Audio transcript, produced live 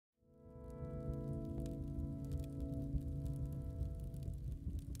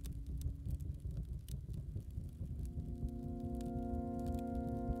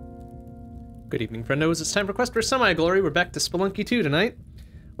Good evening, friendos. It's time for Quest for Semi-Glory. We're back to Spelunky 2 tonight.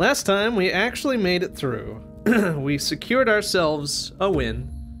 Last time, we actually made it through. We secured ourselves a win.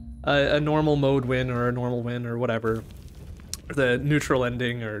 A normal mode win, or a normal win, or whatever. The neutral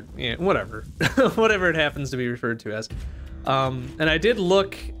ending, or yeah, whatever. Whatever it happens to be referred to as. And I did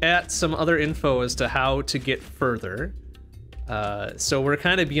look at some other info as to how to get further. So we're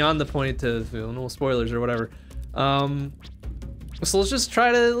kind of beyond the point of, you know, no spoilers or whatever. So let's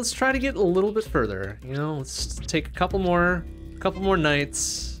try to get a little bit further. You know, let's take a couple more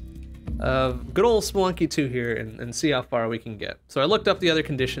nights of good old Spelunky 2 here and see how far we can get. So I looked up the other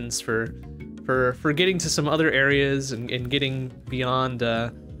conditions for getting to some other areas and getting beyond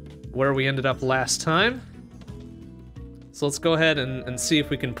where we ended up last time. So let's go ahead and see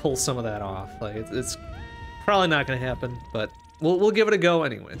if we can pull some of that off. Like it's probably not gonna happen, but we'll give it a go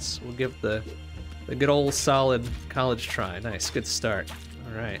anyways. We'll give the good old solid college try. Nice, good start.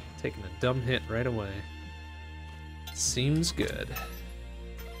 All right, taking a dumb hit right away. Seems good.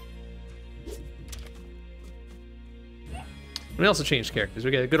 We also changed characters.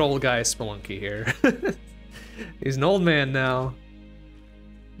 We got a good old guy Spelunky here. He's an old man now.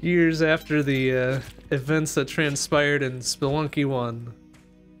 Years after the events that transpired in Spelunky 1,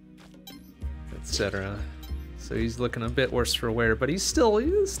 etc. So he's looking a bit worse for wear, but he still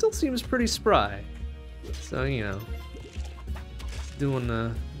seems pretty spry. So, you know,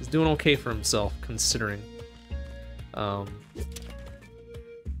 he's doing okay for himself, considering. But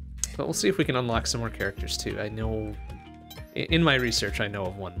we'll see if we can unlock some more characters too. I know, in my research, I know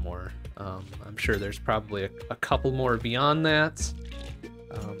of one more. I'm sure there's probably a couple more beyond that.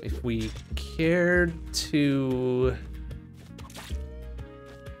 If we cared to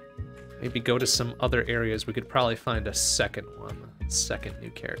maybe go to some other areas, we could probably find a second new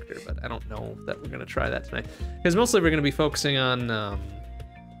character, but I don't know that we're gonna try that tonight. Because mostly we're gonna be focusing on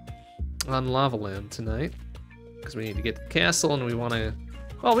Lava Land tonight. Because we need to get to the castle and we wanna,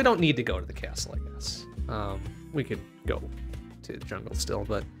 well, we don't need to go to the castle, I guess. We could go to the jungle still,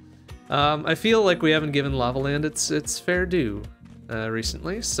 but I feel like we haven't given Lava Land its fair due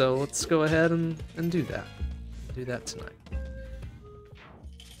recently, so let's go ahead and do that. Do that tonight.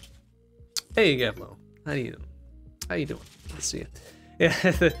 Hey, Gablo. How you doing? How you doing? Good to see you. Yeah,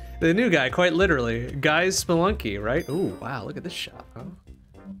 the new guy, quite literally. Guy's Spelunky, right? Ooh, wow, look at this shop, huh?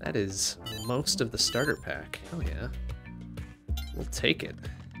 That is most of the starter pack. Oh, yeah. We'll take it.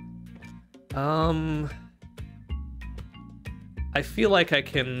 I feel like I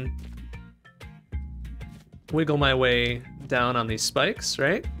can wiggle my way down on these spikes,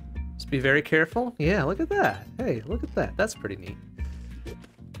 right? Just be very careful. Yeah, look at that. Hey, look at that. That's pretty neat.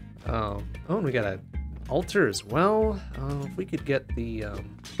 Oh, and we got an altar as well. If we could get the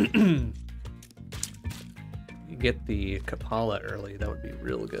Kapala early, that would be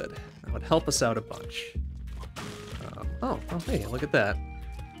real good. That would help us out a bunch. Oh, hey, look at that.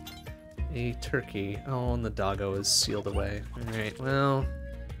 A turkey. Oh, and the doggo is sealed away. All right, well.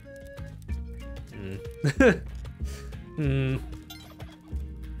 Nuts.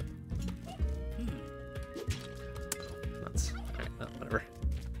 Alright, no, whatever.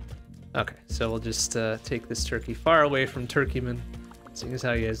 Okay, so we'll just take this turkey far away from Turkeyman, seeing as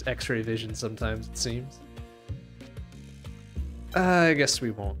how he has x-ray vision sometimes, it seems. I guess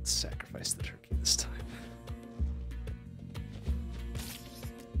we won't sacrifice the turkey this time.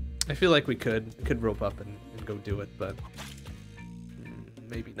 I feel like we could rope up and go do it, but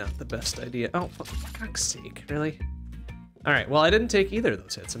maybe not the best idea. Oh, for fuck's sake, really? All right, well, I didn't take either of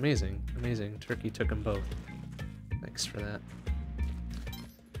those hits. Amazing, amazing. Turkey took them both. Thanks for that.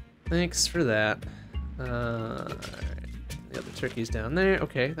 Thanks for that. All right, the other turkey's down there.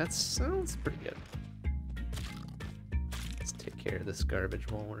 Okay, that sounds pretty good. Let's take care of this garbage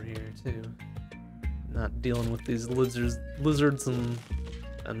while we're here, too. Not dealing with these lizards and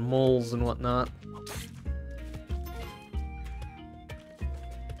moles and whatnot.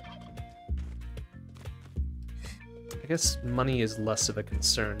 I guess money is less of a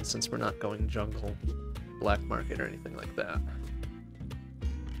concern since we're not going jungle, black market, or anything like that.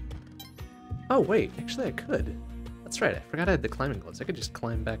 Oh wait, actually I could. That's right, I forgot I had the climbing gloves. I could just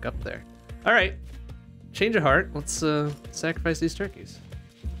climb back up there. All right, change of heart. Let's sacrifice these turkeys.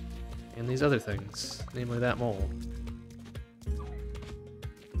 And these other things, namely that mole.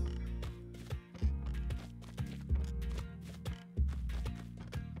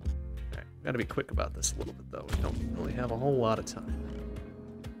 Gotta be quick about this a little bit, though. We don't really have a whole lot of time.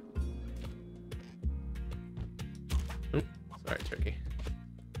 Oop, sorry, turkey.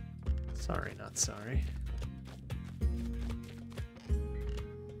 Sorry, not sorry.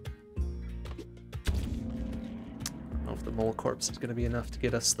 if the mole corpse is going to be enough to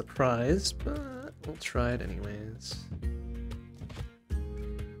get us the prize, but we'll try it anyways.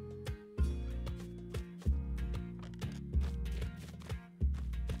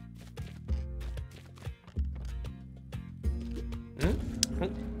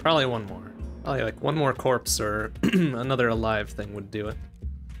 Probably one more. Probably like one more corpse or another alive thing would do it.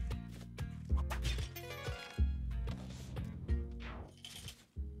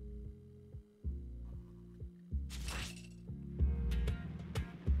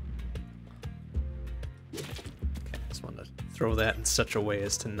 Throw that in such a way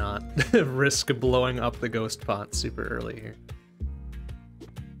as to not risk blowing up the ghost pot super early here.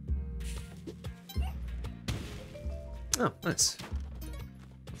 Oh, nice.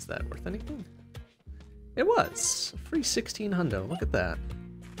 Was that worth anything? It was. Free 16 hundo. Look at that.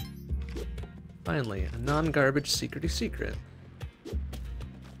 Finally, a non-garbage secrety secret.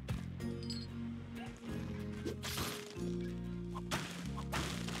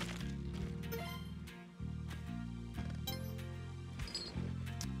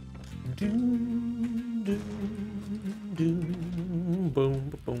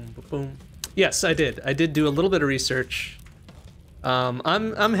 Boom, boom, boom. Yes, I did. I did do a little bit of research.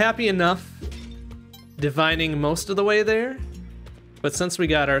 I'm happy enough divining most of the way there, but since we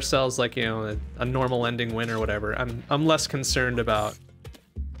got ourselves like, you know, a normal ending win or whatever, I'm less concerned about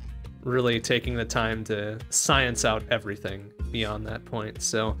really taking the time to science out everything beyond that point.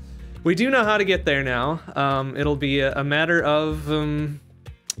 So we do know how to get there now. It'll be a matter of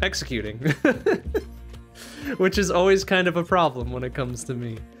executing, which is always kind of a problem when it comes to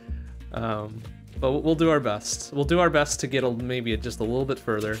me. But we'll do our best. We'll do our best to get maybe just a little bit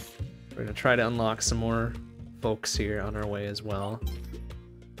further. We're gonna try to unlock some more folks here on our way as well.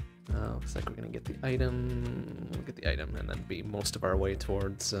 Looks like we're gonna get the item. We'll get the item and then be most of our way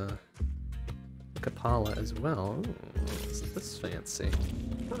towards Kapala as well. Ooh, isn't this fancy?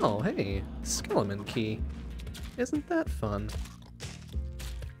 Oh, hey, skeleton key. Isn't that fun?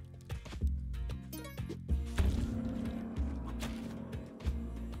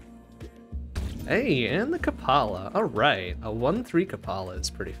 Hey, and the Kapala. All right, a 1-3 Kapala is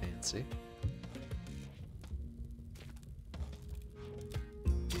pretty fancy.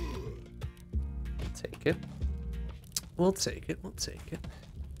 Take it. We'll take it. We'll take it.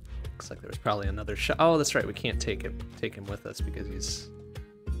 Looks like there was probably another shot. Oh, that's right. We can't take him with us because he's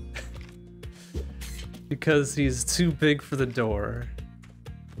because he's too big for the door.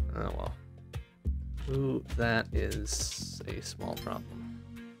 Oh well. Ooh, that is a small problem.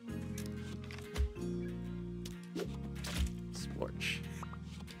 Scorch.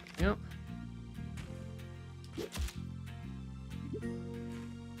 Yep.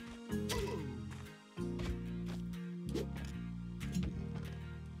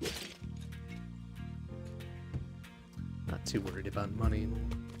 Not too worried about money. We'll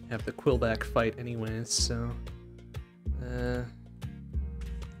have the Quillback fight anyways, so did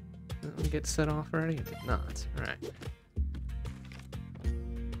we get set off already? It did not.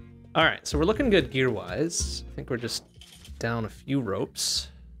 Alright, so we're looking good gear-wise. I think we're just down a few ropes.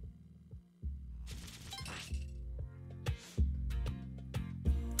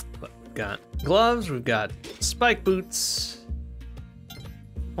 But we've got gloves, we've got spike boots.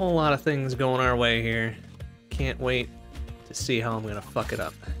 A whole lot of things going our way here. Can't wait to see how I'm gonna fuck it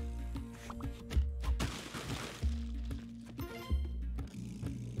up.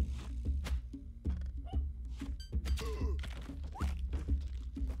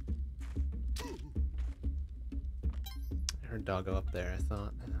 Doggo up there, I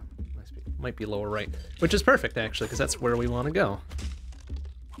thought. Might be lower right, which is perfect actually, because that's where we want to go.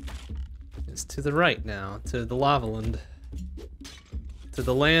 It's to the right now, to the Lavaland, to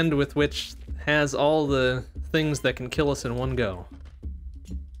the land with which has all the things that can kill us in one go.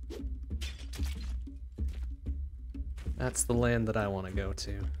 That's the land that I want to go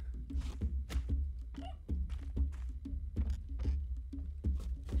to.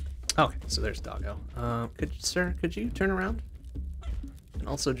 Okay, so there's Doggo. Sir, could you turn around? And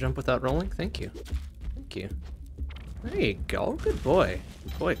also jump without rolling? Thank you. Thank you. There you go. Good boy.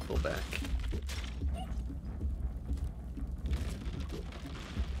 Good boy, Quillback.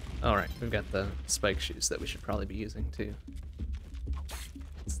 Alright, we've got the spike shoes that we should probably be using too.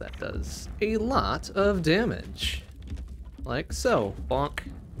 So that does a lot of damage. Like so. Bonk.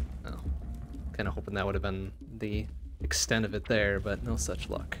 Oh. Kind of hoping that would have been the extent of it there, but no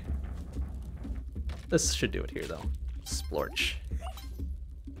such luck. This should do it here though. Splorch.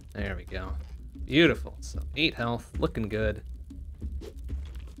 There we go. Beautiful. So 8 health, looking good.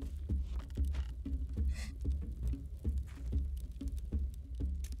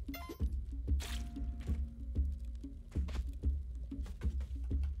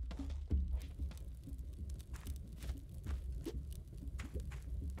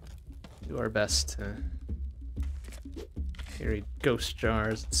 do our best to carry ghost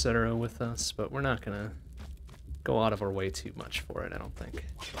jars, etc. with us, but we're not gonna go out of our way too much for it, I don't think.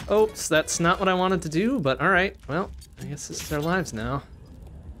 Oops, that's not what I wanted to do, but alright. Well, I guess this is our lives now.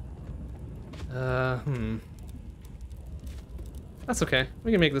 That's okay.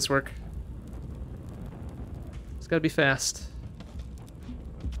 We can make this work. It's gotta be fast.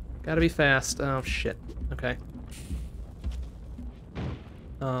 Gotta be fast. Oh, shit. Okay.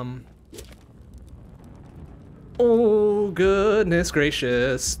 Oh, goodness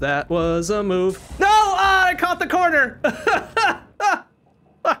gracious. That was a move. No! Ah, I caught the corner!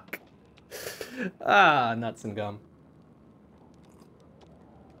 Fuck. Ah, nuts and gum.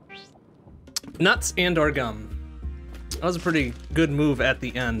 Nuts and or gum. That was a pretty good move at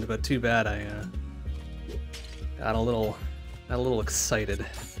the end, but too bad I got a little excited.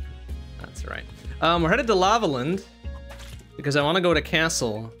 That's right. We're headed to Lavaland because I want to go to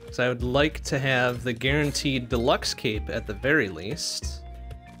Castle, because I would like to have the guaranteed deluxe cape at the very least.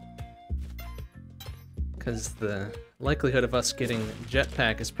 Because the likelihood of us getting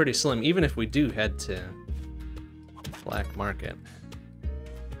jetpack is pretty slim, even if we do head to Black Market.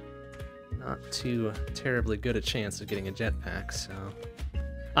 Not too terribly good a chance of getting a jetpack, so...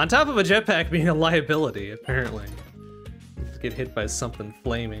 On top of a jetpack being a liability, apparently. Just get hit by something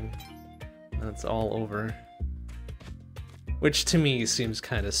flaming. That's all over. Which to me seems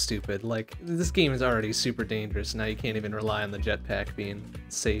kind of stupid. Like, this game is already super dangerous, now you can't even rely on the jetpack being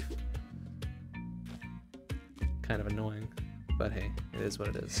safe. Kind of annoying, but hey, it is what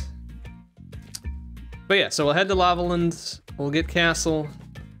it is. But yeah, so we'll head to Lavaland, we'll get Castle.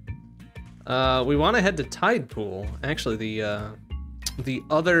 We want to head to Tide Pool. Actually, the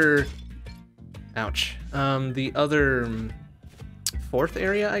other... Ouch. The other fourth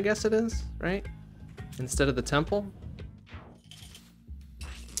area, I guess it is, right? Instead of the temple.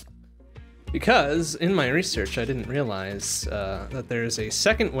 Because, in my research, I didn't realize that there's a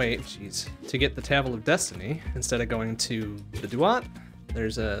second way, to get the Tablet of Destiny. Instead of going to the Duat,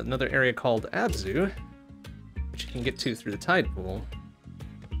 there's another area called Abzu, which you can get to through the Tide Pool.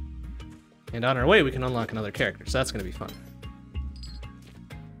 And on our way, we can unlock another character, so that's going to be fun.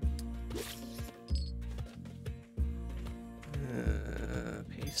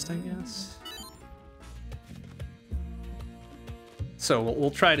 Paste, I guess. So we'll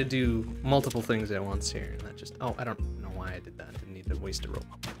try to do multiple things at once here. And that just... Oh, I don't know why I did that. Didn't need to waste a rope.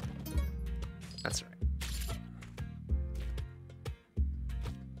 That's all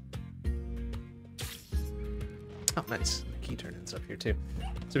right. Oh, nice. The key turn-ins up here, too.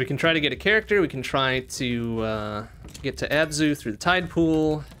 So we can try to get a character, we can try to get to Abzu through the Tide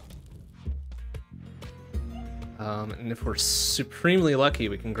Pool. And if we're supremely lucky,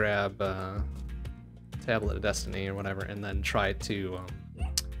 we can grab Tablet of Destiny or whatever, and then try to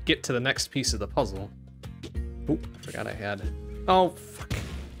get to the next piece of the puzzle. Oh, I forgot I had... Oh, fuck.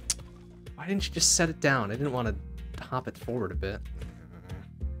 Why didn't you just set it down? I didn't want to hop it forward a bit.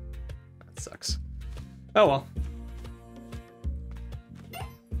 That sucks. Oh well.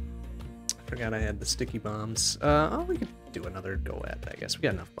 Forgot I had the sticky bombs. Oh, we could do another go at it, I guess. We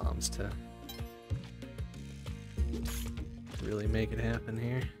got enough bombs to really make it happen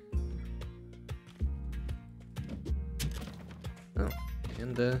here. Oh,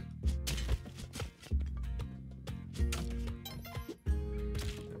 and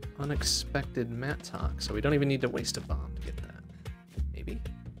unexpected mat talk, so we don't even need to waste a bomb to get that. Maybe?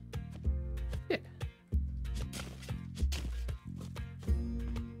 Yeah.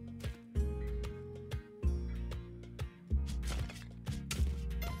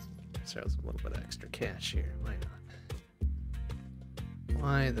 So there's a little bit of extra cash here. Why not?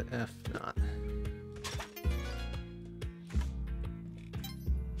 Why the F not?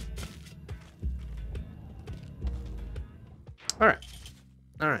 All right.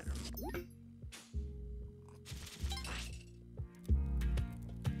 All right.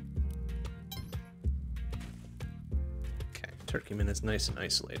 Okay, Turkeyman is nice and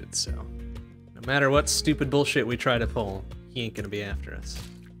isolated, so no matter what stupid bullshit we try to pull, he ain't gonna be after us.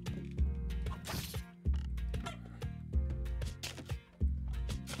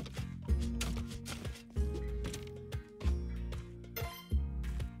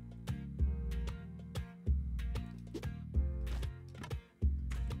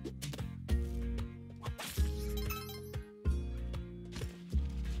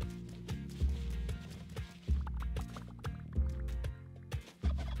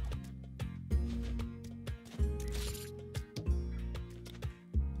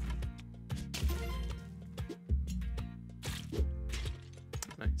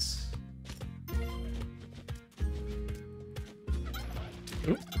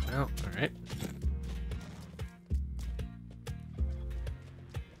 Oop, well, alright.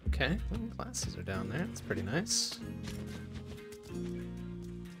 Okay, well, glasses are down there. That's pretty nice.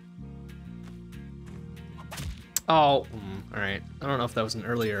 Oh, alright. I don't know if that was an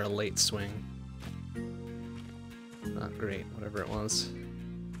early or a late swing. Not great, whatever it was.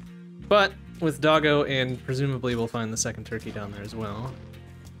 But with Doggo, and presumably we'll find the second turkey down there as well,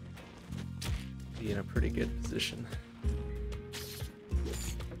 be in a pretty good position.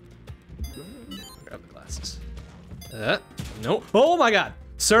 Grab the glasses. Nope. Oh my god!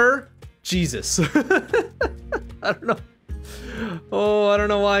 Sir! Jesus. I don't know. Oh, I don't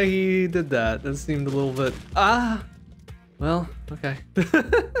know why he did that. That seemed a little bit... Ah! Well, okay.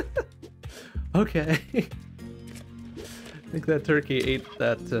 Okay. I think that turkey ate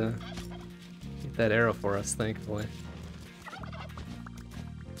that arrow for us, thankfully.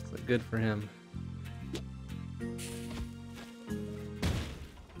 So good for him.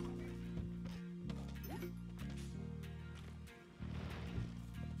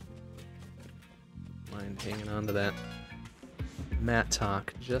 Mind hanging on to that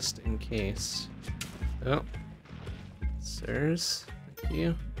mattock just in case. Oh. Sirs, thank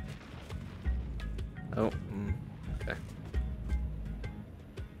you. Oh, okay.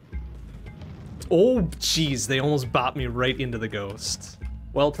 Oh, jeez, they almost bopped me right into the ghost.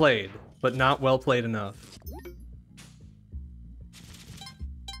 Well played, but not well played enough.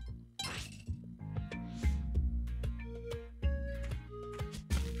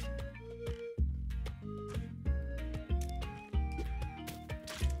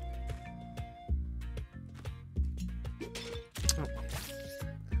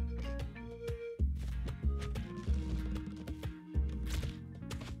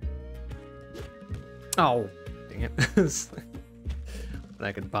 Oh, dang it. And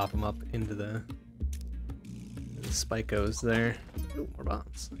I could pop him up into the spikos there. Ooh, more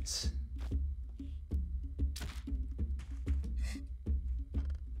bombs. Nice.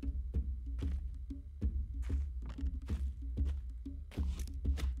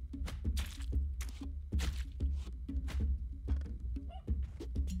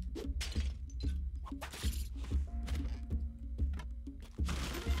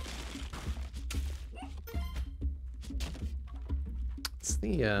 What's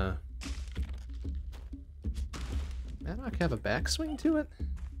the Maddock have a backswing to it?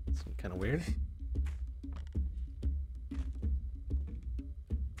 It's kind of weird.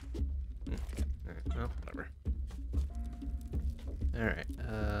 Alright, well, whatever. Alright,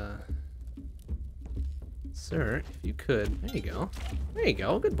 sir, if you could, there you go. There you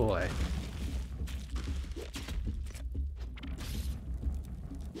go, good boy.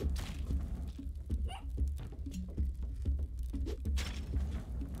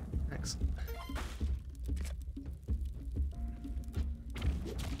 Excellent.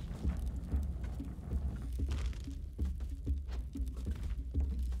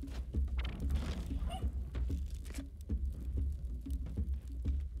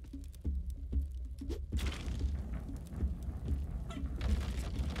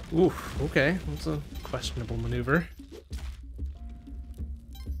 Oof, okay, that's a questionable maneuver.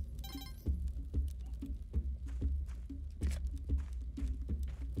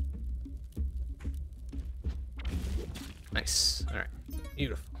 Nice, alright,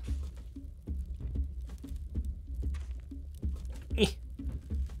 beautiful.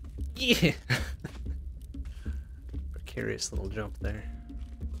 Yeah! Precarious little jump there.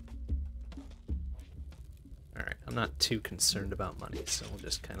 Alright, I'm not too concerned about money, so we'll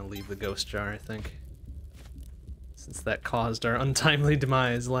just kind of leave the ghost jar, I think. Since that caused our untimely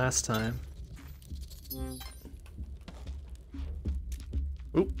demise last time.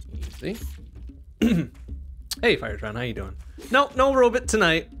 Oop, easy. Hey, Firetron, how you doing? Nope, no robot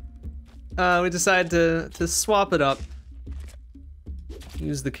tonight. We decided to swap it up.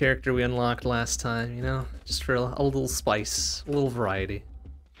 Use the character we unlocked last time, you know? Just for a little spice, a little variety.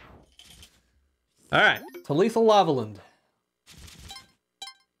 Alright, to Lethal Lavaland.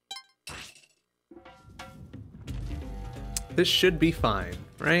 This should be fine,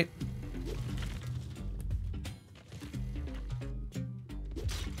 right?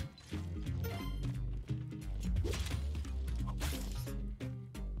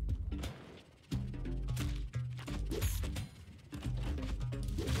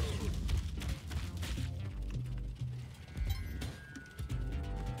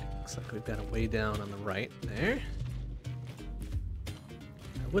 Looks like we've got a way down on the right there.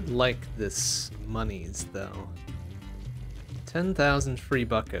 I would like this monies though. 10,000 free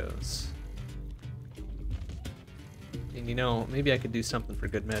buckos. And you know, maybe I could do something for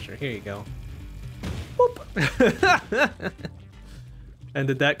good measure. Here you go. Boop. And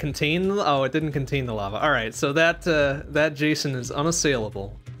did that contain the... Oh, it didn't contain the lava. Alright, so that, that Jason is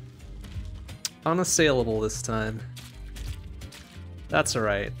unassailable. Unassailable this time. That's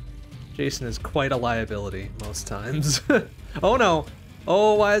alright. Jason is quite a liability most times. Oh no!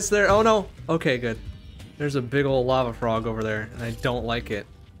 Oh, why is there... Oh no! Okay, good. There's a big old lava frog over there, and I don't like it.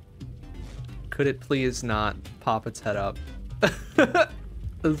 Could it please not pop its head up? This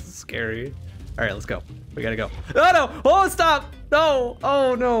is scary. Alright, let's go. We gotta go. Oh no! Oh, stop! No!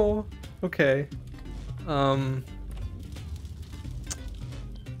 Oh no! Okay.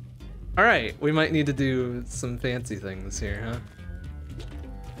 Alright, we might need to do some fancy things here, huh?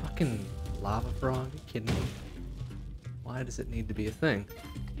 Fucking lava frog? Are you kidding me? Why does it need to be a thing?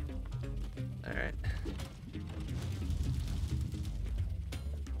 Alright.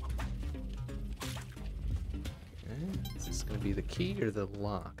 Okay, is this gonna be the key or the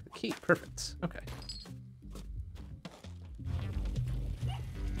lock? The key, perfect. Okay.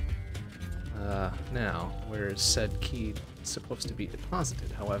 Now, where is said key supposed to be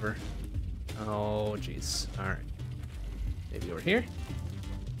deposited, however? Oh, jeez. Alright. Maybe over here?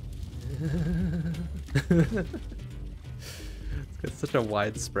 It's got such a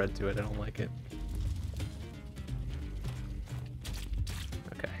wide spread to it, I don't like it.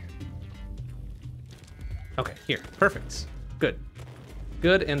 Okay. Okay, here. Perfect. Good.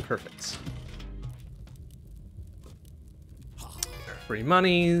 Good and perfect. Free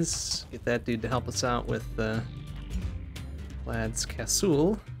monies. Get that dude to help us out with Lad's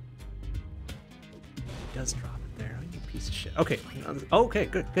Casul. He does drop it there. Oh, you piece of shit. Okay. Okay,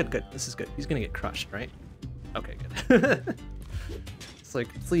 good, good, good. This is good. He's gonna get crushed, right? Okay, good. It's like,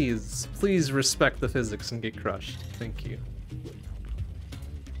 please, please respect the physics and get crushed. Thank you.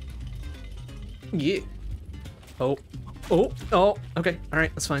 Yeah. Oh. Oh. Oh. Okay. All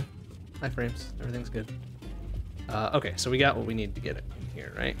right. That's fine. High frames. Everything's good. Okay, so we got what we need to get it in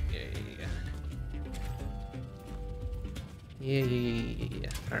here, right? Yeah.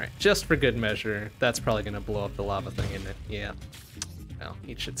 All right, just for good measure, that's probably gonna blow up the lava thing, isn't it? Yeah. Well,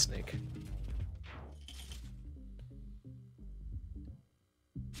 eat shit, snake.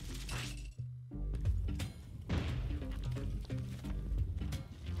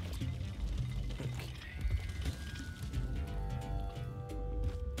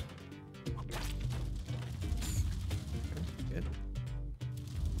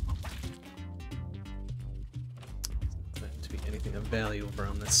 Value over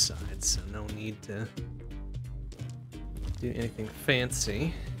on this side, so no need to do anything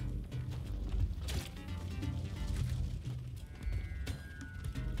fancy.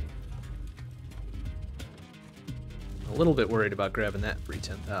 A little bit worried about grabbing that free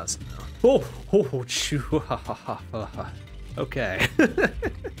 10,000 though. Oh, shoo. Okay.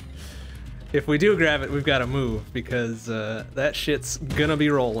 If we do grab it, we've got to move because that shit's gonna be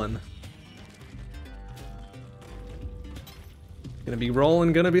rolling. Gonna be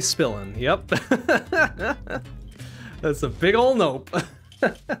rolling, gonna be spilling. Yep. That's a big ol' nope.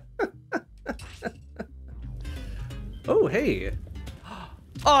 Oh, hey.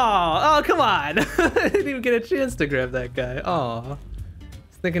 Oh, come on. I didn't even get a chance to grab that guy. Oh. I was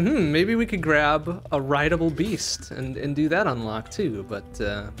thinking, maybe we could grab a rideable beast and do that unlock too, but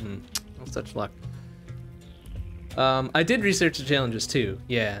no such luck. I did research the challenges too.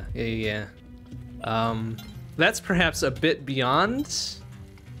 Yeah. That's perhaps a bit beyond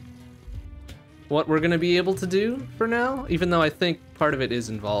what we're gonna be able to do for now, even though I think part of it is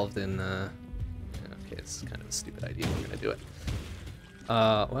involved in, okay, it's kind of a stupid idea, we're gonna do it.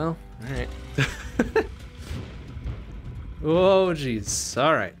 Well, alright. Oh, jeez,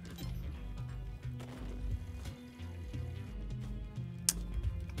 alright.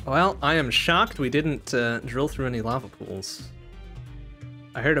 Well, I am shocked we didn't drill through any lava pools.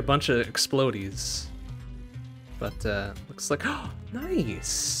 I heard a bunch of explodies. But looks like, oh,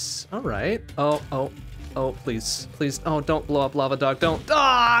 nice. All right. Oh, please. Oh, don't blow up Lava Dog. Don't.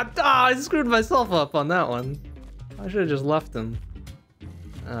 I screwed myself up on that one. I should have just left him.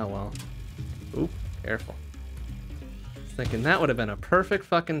 Oh, well. Oop, careful. I was thinking that would have been a perfect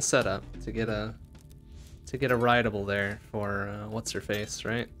fucking setup to get a rideable there for what's her face,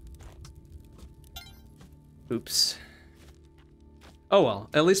 right? Oops. Oh well,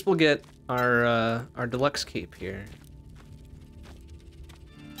 at least we'll get our deluxe cape here.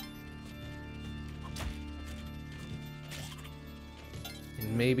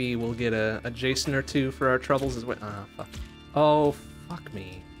 And maybe we'll get a Jason or two for our troubles as well. Ah, fuck. Oh, fuck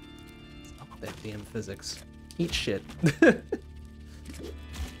me. Stop with that damn physics. Eat shit. There.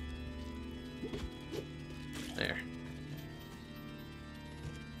 Okay,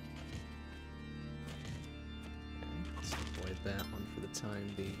 let's avoid that one for the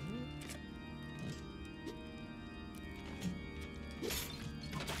time being.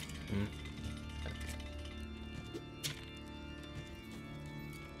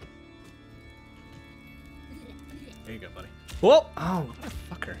 There you go, buddy. Whoa! Oh, what a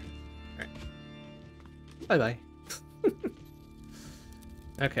fucker. Alright. Bye-bye.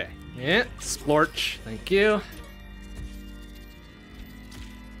 Okay. Yeah, splorch. Thank you.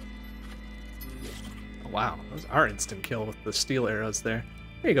 Oh, wow, that was our instant kill with the steel arrows there.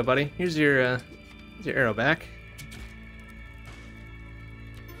 There you go, buddy. Here's your arrow back.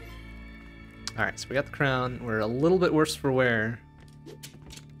 Alright, so we got the crown. We're a little bit worse for wear.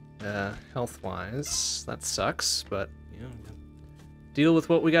 Health-wise. That sucks, but, you know, deal with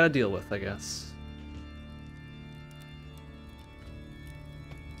what we gotta deal with, I guess.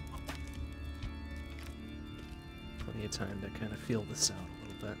 Plenty of time to kind of feel this out a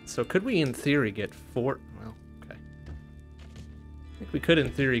little bit. So could we, in theory, get 4... Well, okay. I think we could, in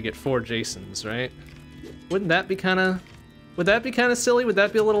theory, get 4 Jasons, right? Wouldn't that be kind of... Would that be kind of silly? Would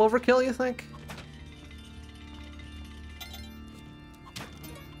that be a little overkill, you think?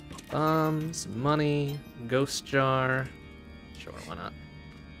 Bombs, money, ghost jar. Sure, why not?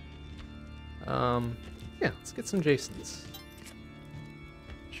 Yeah, let's get some Jasons.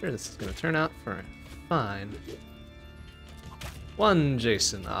 Sure, this is gonna turn out for fine. 1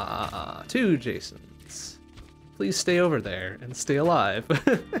 Jason, 2 Jasons. Please stay over there and stay alive.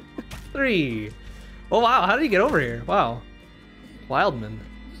 3. Oh wow, how did he get over here? Wow. Wildman.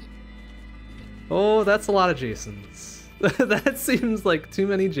 Oh, that's a lot of Jasons. That seems like too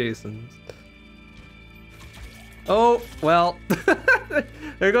many Jasons. Oh, well.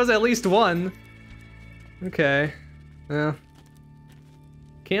 There goes at least 1. Okay. Yeah.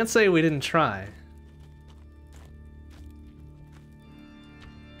 Can't say we didn't try.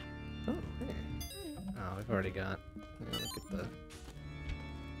 Oh, hey. Oh, we've already got... Yeah, look at the...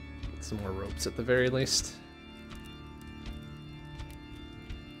 Get some more ropes at the very least.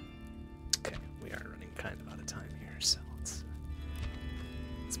 Okay, we are running kind of out of time here, so let's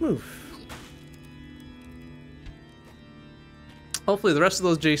move. Hopefully the rest of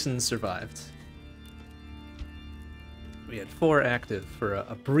those Jasons survived. We had 4 active for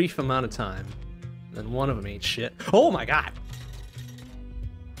a brief amount of time. And then 1 of them ate shit. Oh my god!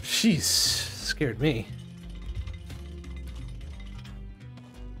 Jeez, scared me.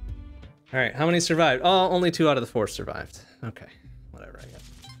 Alright, how many survived? Oh, only 2 out of the 4 survived. Okay, whatever, I guess.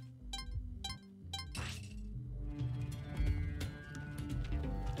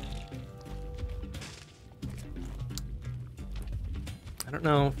 I don't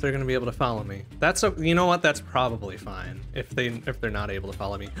know if they're gonna be able to follow me. That's a, you know what? That's probably fine if they're not able to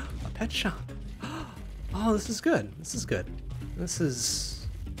follow me. A pet shop. Oh, this is good. This is good. This is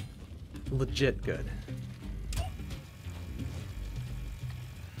legit good.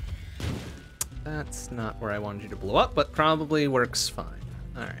 That's not where I wanted you to blow up, but probably works fine.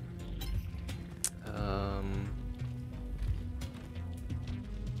 All right.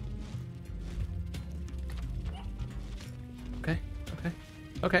 Okay. Okay.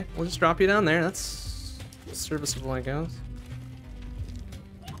 Okay. We'll just drop you down there. That's serviceable, I guess.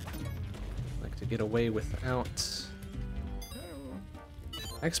 Like to get away without.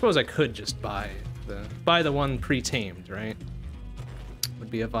 I suppose I could just buy the one pre-tamed, right? Would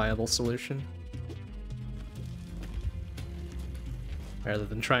be a viable solution. Rather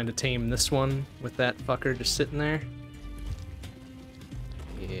than trying to tame this one with that fucker just sitting there.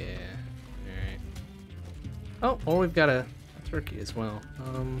 Yeah. Alright. Oh, or we've got a turkey as well.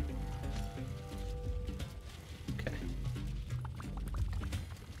 Okay.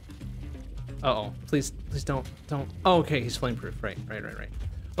 Uh-oh. Please don't. Oh, okay, he's flameproof. Right.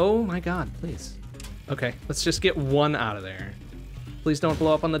 Oh my god, please. Okay, let's just get 1 out of there. Please don't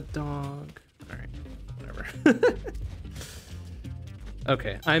blow up on the dog. Alright, whatever.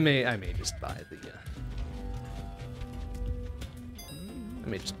 Okay, I may just buy the I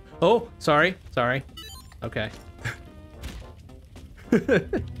may just Oh, sorry. Okay.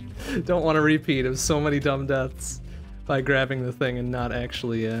 Don't want to repeat of so many dumb deaths by grabbing the thing and not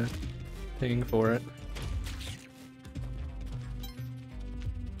actually paying for it.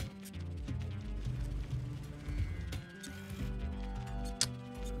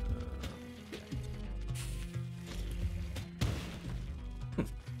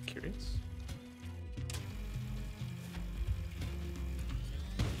 Curious.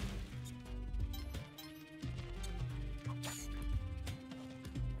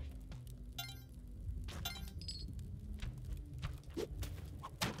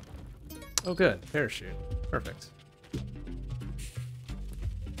 Oh good, parachute. Perfect.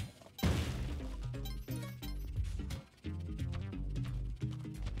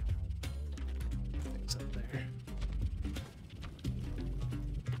 here.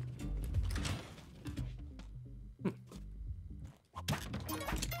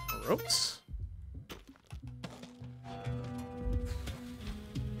 Ropes.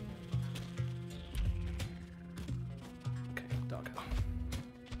 Okay, doggo.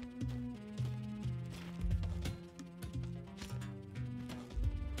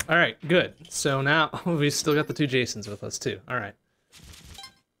 All right, good. So now we still got the 2 Jasons with us too. All right.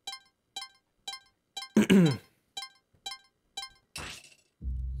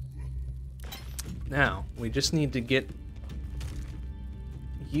 Now we just need to get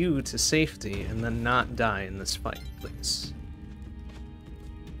you to safety and then not die in this fight, please.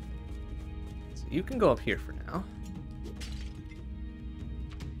 So you can go up here for now.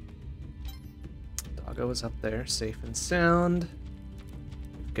 Doggo is up there, safe and sound.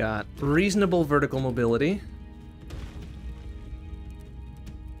 We've got reasonable vertical mobility.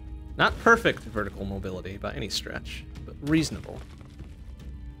 Not perfect vertical mobility by any stretch, but reasonable.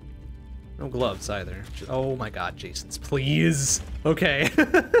 No gloves either. Oh my god, Jasons, please. Okay.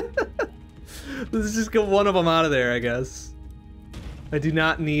 Let's just get one of them out of there, I guess. I do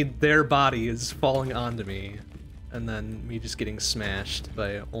not need their bodies falling onto me and then me just getting smashed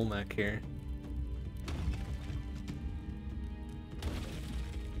by Olmec here.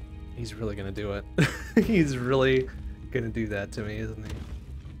 He's really gonna do it. He's really gonna do that to me, isn't he?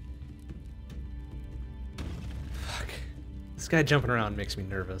 Fuck. This guy jumping around makes me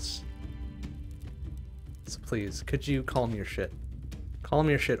nervous. So please, could you calm your shit? Calm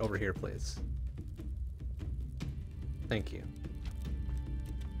your shit over here, please. Thank you.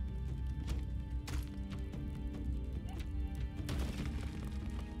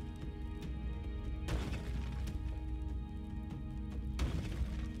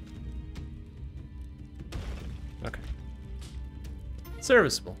 Okay.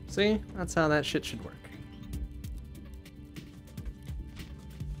 Serviceable. See? That's how that shit should work.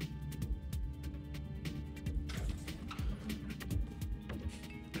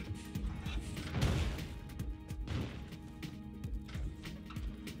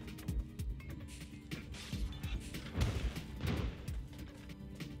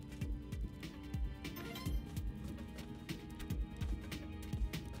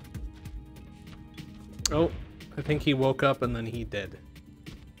 Oh, I think he woke up and then he did.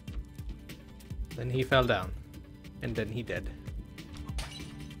 Then he fell down. And then he did.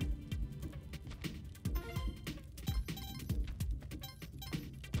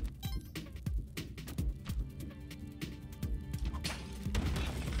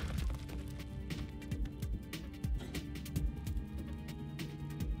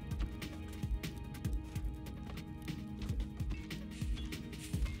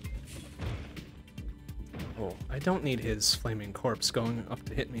 Oh, I don't need his flaming corpse going up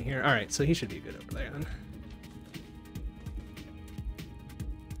to hit me here. Alright, so he should be good over there then.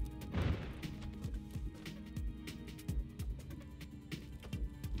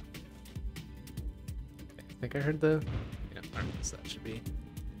 Okay, I think I heard the... Yeah, alright, so that should be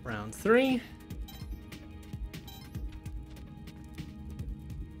round 3.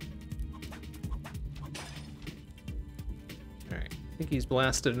 Alright, I think he's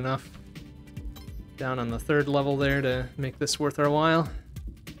blasted enough down on the 3rd level there to make this worth our while.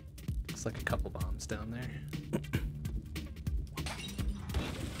 Looks like a couple bombs down there.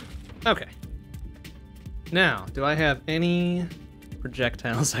 Okay. Now, do I have any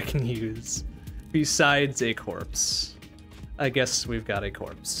projectiles I can use besides a corpse? I guess we've got a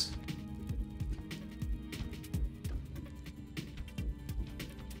corpse.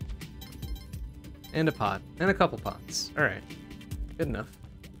 And a pot. And a couple pots. Alright. Good enough.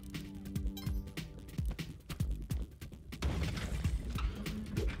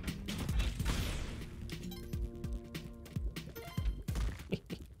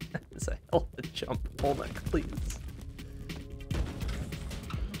 That's a hell of a jump. Olmec, please.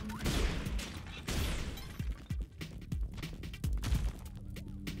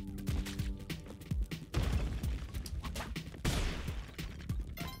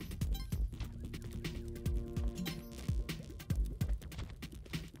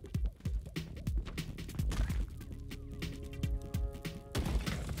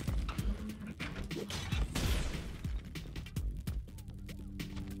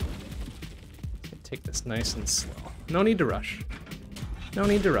 Take this nice and slow. No need to rush. No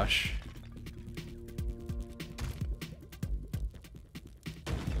need to rush.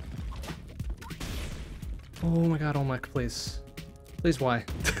 Oh my god, Olmec, please. Please, why?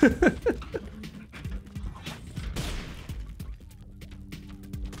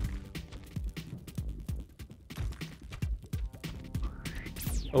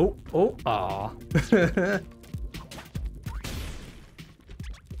 Oh, oh, aw. Okay,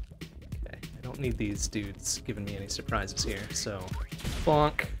 I don't need these dudes giving me any surprises here, so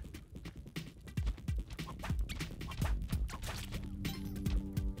bonk.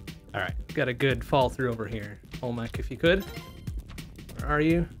 Alright, got a good fall through over here. Olmec, if you could. Where are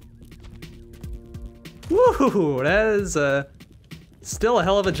you? Woohoo! That is still a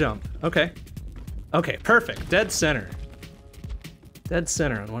hell of a jump. Okay. Okay, perfect. Dead center. Dead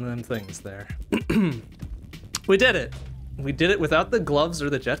center on one of them things there. We did it! We did it without the gloves or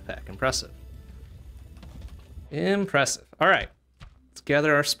the jetpack. Impressive. Impressive. Alright. Let's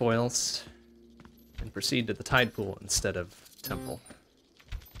gather our spoils and proceed to the tide pool instead of temple.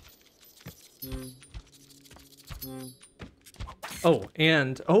 Oh,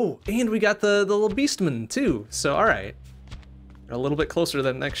 and we got the little beastman too. So alright. We're a little bit closer to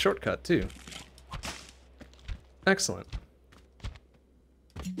that next shortcut too. Excellent.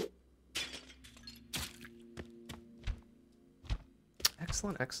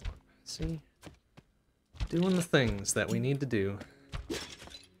 Excellent, excellent. See? Doing the things that we need to do.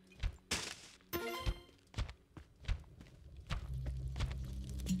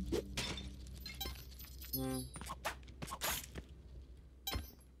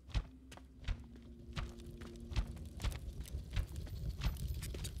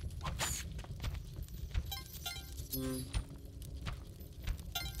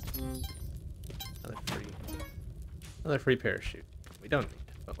 Another free parachute. We don't need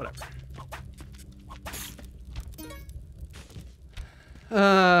it, but whatever.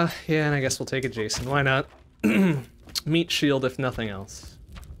 Yeah, and I guess we'll take it, Jason. Why not? Meat shield, if nothing else.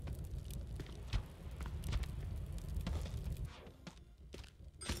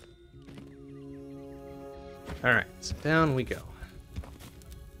 Alright, so down we go.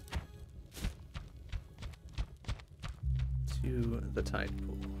 To the tide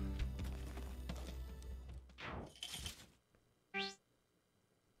pool.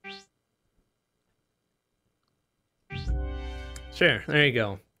 Sure, there you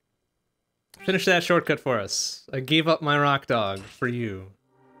go. Finish that shortcut for us. I gave up my rock dog for you.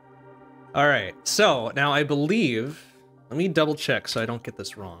 Alright, so now I believe... Let me double check so I don't get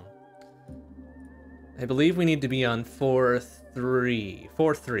this wrong. I believe we need to be on 4-3.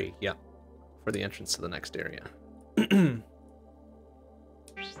 4-3, yep. For the entrance to the next area.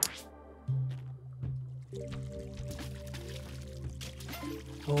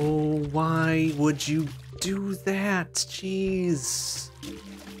 Oh, why would you do that? Jeez.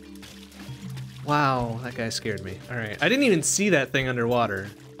 Wow, that guy scared me. Alright, I didn't even see that thing underwater.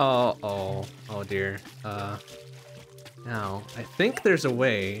 Oh dear. Now, I think there's a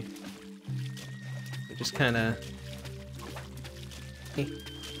way. We just kinda...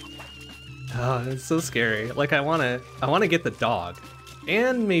 Oh, it's so scary. Like, I wanna get the dog.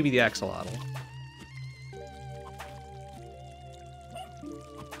 And maybe the axolotl.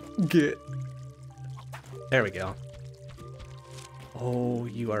 Get. There we go. Oh,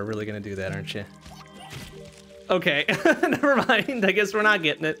 you are really gonna do that, aren't you? Okay, never mind. I guess we're not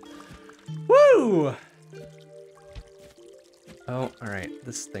getting it. Woo! Oh, all right.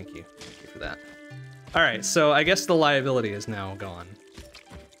 Thank you for that. All right, so I guess the liability is now gone.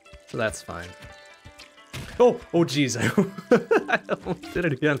 So that's fine. Oh, geez. I almost did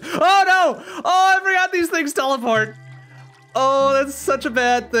it again. Oh, no! Oh, I forgot these things teleport. Oh, that's such a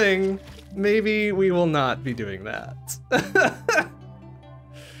bad thing. Maybe we will not be doing that.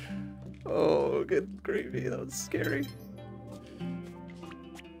 Oh, good gravy. That was scary.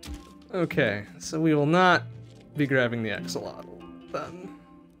 Okay, so we will not be grabbing the axolotl then.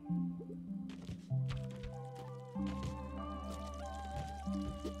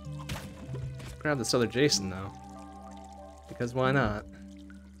 Grab this other Jason though, because why not?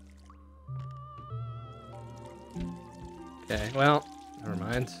 Okay, well, never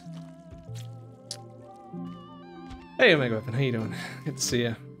mind. Hey, Omega Weapon, how you doing? Good to see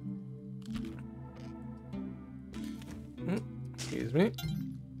you. Excuse me.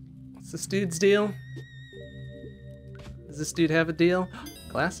 What's this dude's deal? Does this dude have a deal?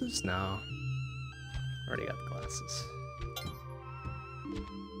 Glasses? No. Already got the glasses.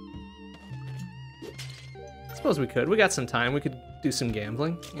 I suppose we could. We got some time. We could do some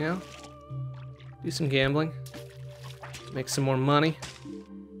gambling, you know? Do some gambling. Make some more money.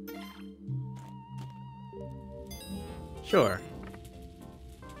 Sure.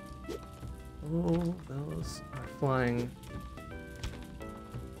 Oh, those are flying.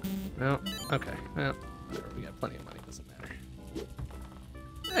 No, okay. Well, whatever. We got plenty of money. Doesn't matter.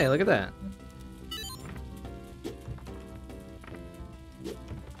 Hey, look at that.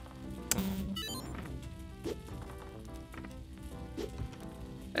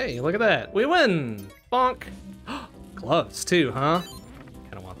 Hey, look at that. We win! Bonk! Gloves, too, huh?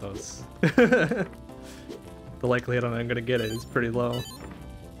 Kinda want those. The likelihood I'm gonna get it is pretty low.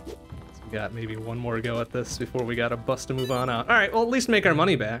 So we got maybe one more go at this before we gotta bust a move on out. Alright, well, at least make our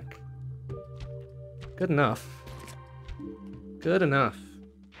money back. Good enough. Good enough.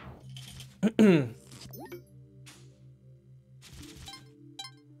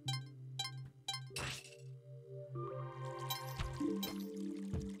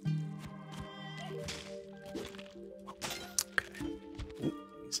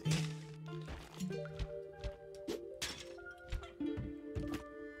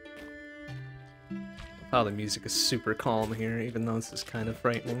 Oh, the music is super calm here, even though this is kind of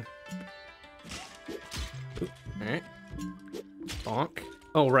frightening. Alright. Bonk.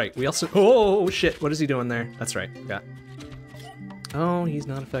 Oh, right. We also... Oh, shit. What is he doing there? That's right. Got... Oh, he's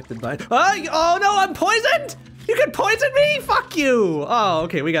not affected by... Oh, no, I'm poisoned! You can poison me? Fuck you! Oh,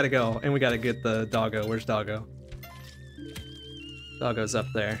 okay, we gotta go. And we gotta get the doggo. Where's doggo? Doggo's up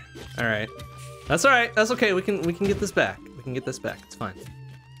there. Alright. That's alright. That's okay. We can get this back. We can get this back. It's fine.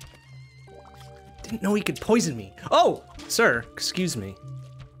 Didn't know he could poison me. Oh, sir, excuse me.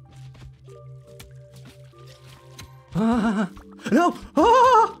 No!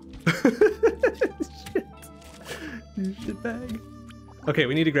 Ah! Shit. You shit bag. Okay,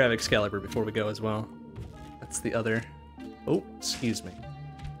 we need to grab Excalibur before we go as well. That's the other... Oh, excuse me.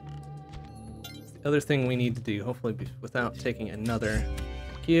 That's the other thing we need to do, hopefully without taking another...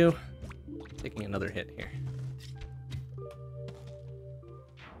 Thank you. Taking another hit here.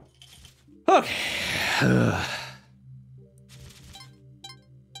 Okay.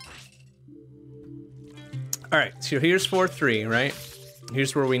 Alright, so here's 4-3, right?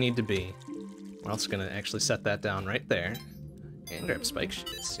 Here's where we need to be. We're also gonna actually set that down right there. And grab spike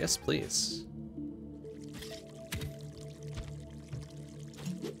shoes. Yes, please.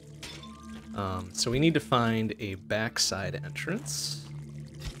 So we need to find a backside entrance.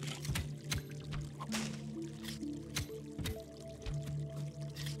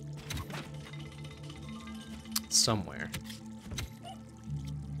 Somewhere.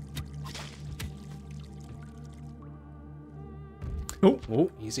 Oh,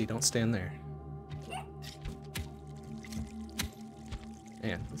 oh, easy, don't stand there.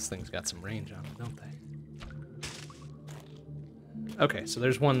 Man, this thing's got some range on it, don't they? Okay, so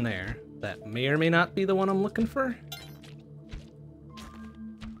there's one there. That may or may not be the one I'm looking for.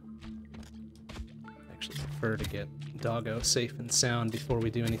 I actually prefer to get doggo safe and sound before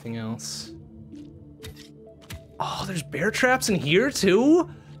we do anything else. Oh, there's bear traps in here too?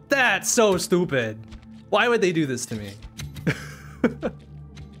 That's so stupid. Why would they do this to me?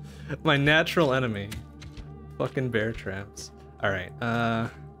 My natural enemy. Fucking bear traps. Alright,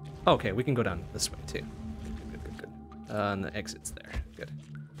 okay, we can go down this way too. Good. And the exit's there. Good.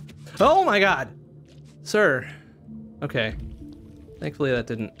 Oh my god! Sir. Okay. Thankfully that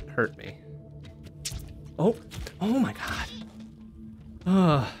didn't hurt me. Oh my god.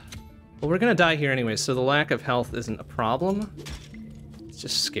 Well, we're gonna die here anyway, so the lack of health isn't a problem. It's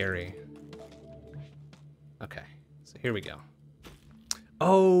just scary. Okay, so here we go.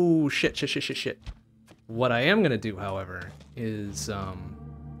 Oh, shit. What I am gonna do, however, is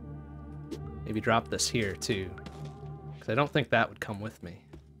maybe drop this here too, because I don't think that would come with me.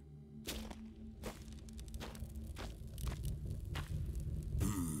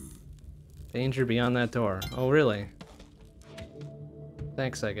 Danger beyond that door. Oh, really?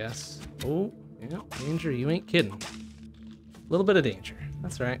 Thanks, I guess. Oh, yeah, danger, you ain't kidding. A little bit of danger.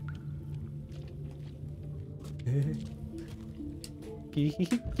 That's right.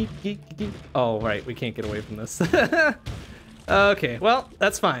 Oh, right, we can't get away from this. Okay, well,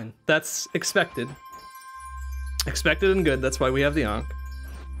 that's fine. That's expected. Expected and good, that's why we have the Ankh.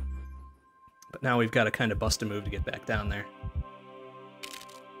 But now we've got to kind of bust a move to get back down there.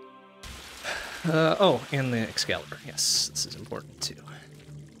 Oh, and the Excalibur. Yes, this is important too.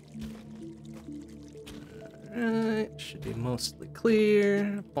 Alright, should be mostly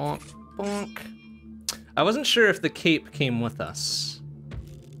clear. Bonk, bonk. I wasn't sure if the cape came with us.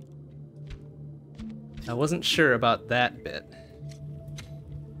 I wasn't sure about that bit.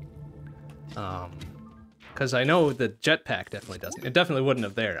 Because I know the jetpack definitely doesn't. It definitely wouldn't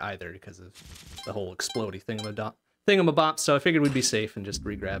have there either because of the whole explodey thingamabop, so I figured we'd be safe and just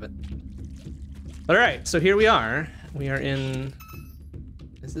re-grab it. Alright, so here we are. We are in...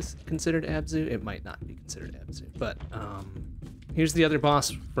 Is this considered Abzu? It might not be considered Abzu, but here's the other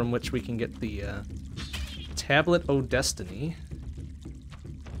boss from which we can get the Tablet O' Destiny.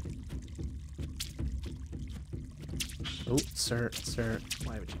 Oh, sir,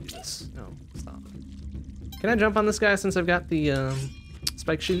 why would you do this? No, stop. Can I jump on this guy since I've got the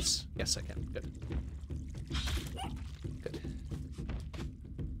spike shoes? Yes, I can. Good. Good.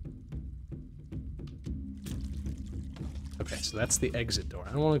 Okay, so that's the exit door.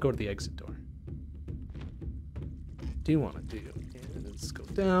 I don't want to go to the exit door. What I do want to do is go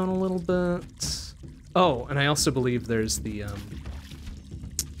down a little bit. Oh, and I also believe there's the,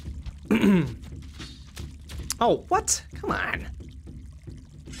 Oh, what? Come on.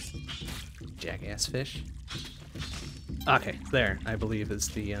 Jackass fish. Okay, there, I believe, is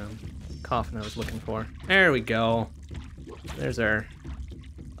the coffin I was looking for. There we go. There's our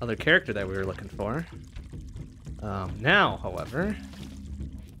other character that we were looking for. Now, however...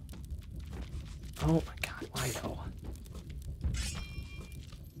 Oh my god, why though?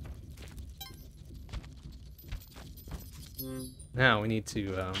 Now we need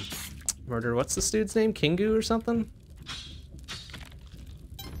to murder, what's this dude's name? Kingu or something?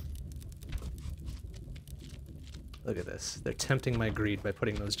 Look at this. They're tempting my greed by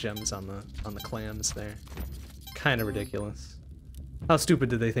putting those gems on the clams there. Kind of ridiculous. How stupid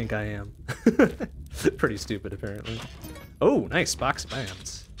do they think I am? Pretty stupid, apparently. Oh, nice box of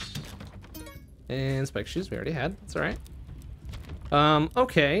bands. And spike shoes we already had. That's all right.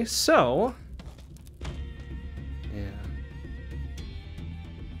 Okay, so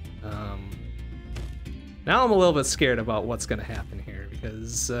yeah. Now I'm a little bit scared about what's gonna happen here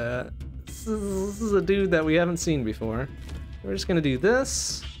because this is a dude that we haven't seen before. We're just gonna do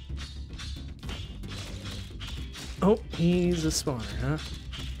this. Oh, he's a spawner, huh?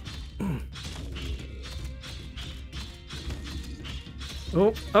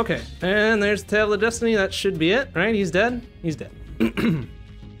 Oh, okay. And there's the Table of Destiny. That should be it, right? He's dead? He's dead.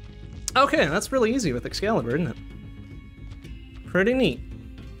 Okay, that's really easy with Excalibur, isn't it? Pretty neat.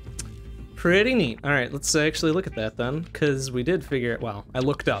 Pretty neat. All right, let's actually look at that then, because we did figure it. Well, I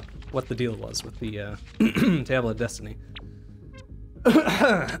looked up what the deal was with the Table of Destiny.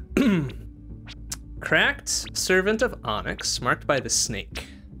 Cracked Servant of Onyx, marked by the snake.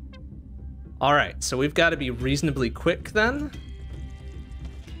 All right, so we've got to be reasonably quick then.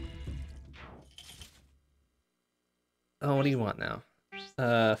 Oh, what do you want now?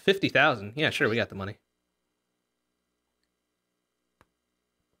 50,000. Yeah, sure, we got the money.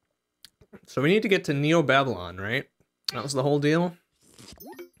 So we need to get to Neo-Babylon, right? That was the whole deal.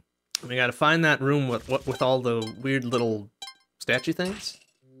 We got to find that room with all the weird little statue things,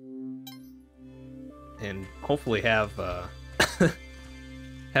 and hopefully have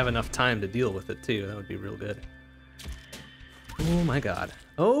have enough time to deal with it too. That would be real good. Oh my god.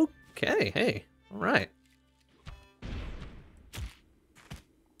 Okay. Hey. All right.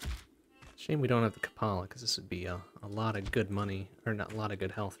 Shame we don't have the Kapala, because this would be a lot of good money, or not a lot of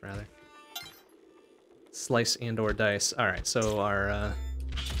good health rather. Slice and or dice. All right, so our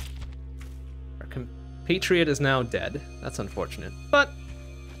compatriot is now dead. That's unfortunate, but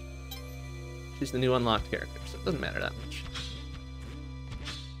she's the new unlocked character, so it doesn't matter that much.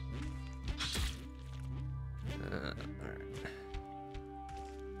 All right.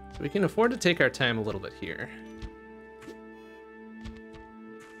 So we can afford to take our time a little bit here.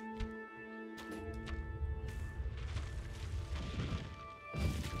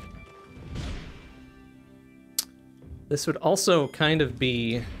 This would also kind of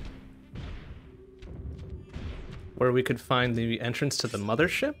be where we could find the entrance to the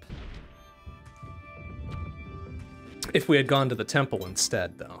mothership. If we had gone to the temple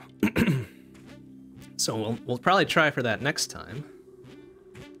instead, though. So we'll probably try for that next time.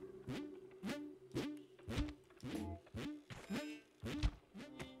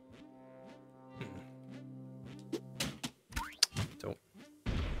 Don't.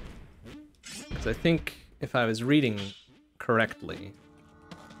 Because I think if I was reading correctly,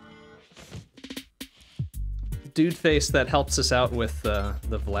 dude face that helps us out with the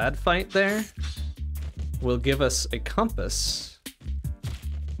Vlad fight there will give us a compass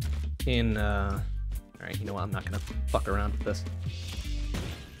in alright, you know what, I'm not gonna fuck around with this.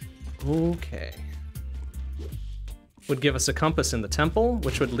 Okay. Would give us a compass in the temple,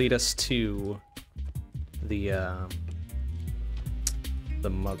 which would lead us to the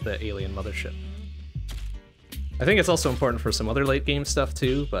alien mothership. I think it's also important for some other late game stuff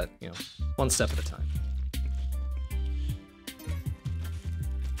too, but you know, one step at a time.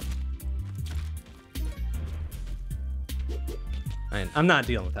 I'm not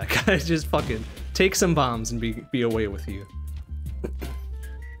dealing with that guy. Just fucking take some bombs and be away with you.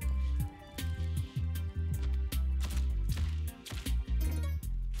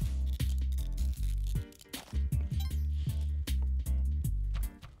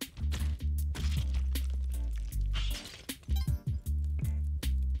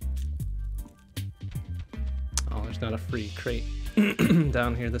 not a free crate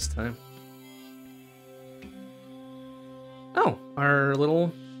down here this time. Oh, our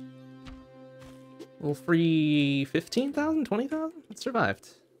little free 15,000, 20,000? It survived.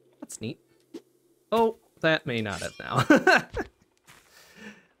 That's neat. Oh, that may not have now.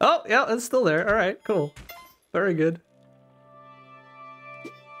 Oh, yeah, it's still there. All right, cool. Very good.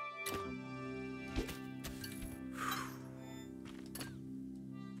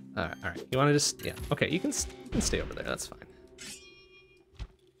 All right. You want to just, yeah. Okay, you can stay over there. That's fine.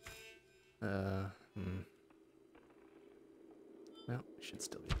 Well, we should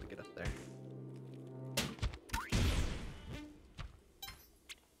still be able to get up there.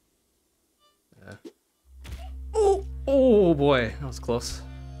 Oh boy, that was close.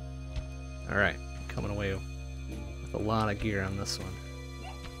 All right, coming away with a lot of gear on this one.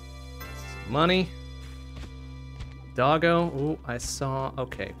 Some money. Doggo. Oh, I saw.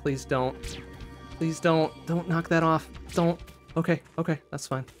 Okay, please don't. Please don't. Don't knock that off. Don't. Okay, that's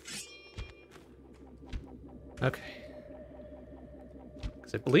fine. Okay.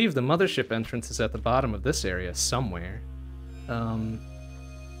 Because I believe the mothership entrance is at the bottom of this area somewhere.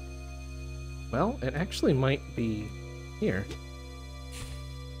 Well, it actually might be here.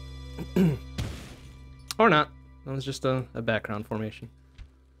 Or not. That was just a background formation.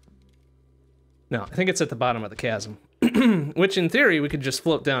 No, I think it's at the bottom of the chasm. Which, in theory, we could just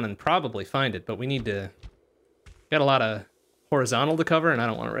float down and probably find it, but we need to... Got a lot of horizontal to cover, and I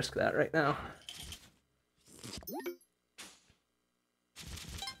don't want to risk that right now.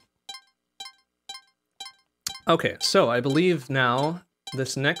 Okay, so I believe now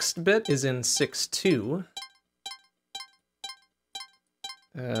this next bit is in 6.2.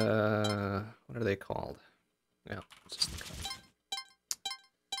 What are they called? Yeah, just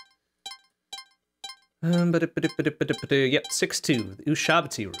yep, 6.2, the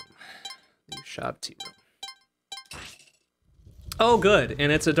Ushabti room. The Ushabti room. Oh, good,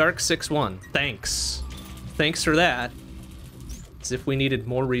 and it's a dark 6.1. Thanks. Thanks for that. As if we needed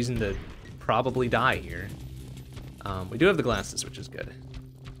more reason to probably die here. We do have the glasses, which is good.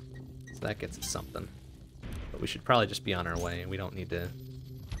 So that gets us something. But we should probably just be on our way, and we don't need to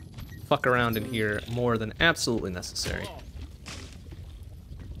fuck around in here more than absolutely necessary.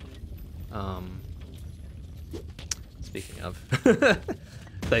 Speaking of,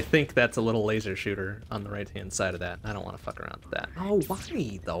 I think that's a little laser shooter on the right-hand side of that. I don't want to fuck around with that. Oh,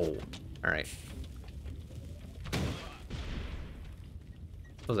 why, though? All right.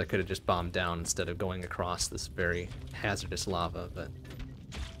 Suppose I could have just bombed down instead of going across this very hazardous lava, but,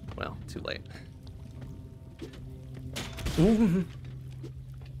 well, too late. Ooh.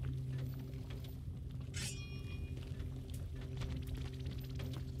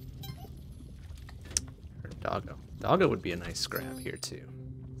 Doggo. Doggo would be a nice grab here too.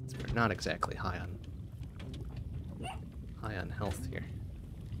 Since we're not exactly high on health here.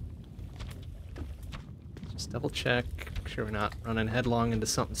 Just double check, make sure we're not running headlong into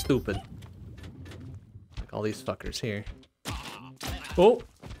something stupid. Like all these fuckers here. Oh!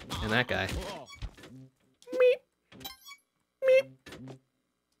 And that guy. Meep. Meep.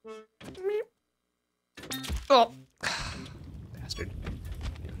 Meep. Oh! Bastard.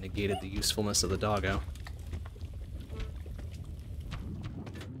 Negated the usefulness of the doggo.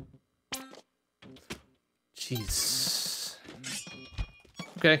 Jeez.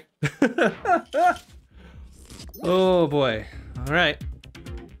 Okay. Oh boy. All right.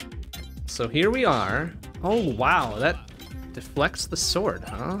 So here we are. Oh wow, that deflects the sword,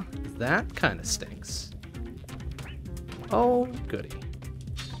 huh? That kind of stinks. Oh goody.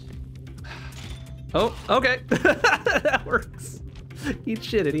 Oh, okay. That works. Eat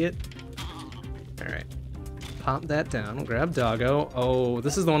shit, idiot. All right. Pop that down. Grab doggo. Oh,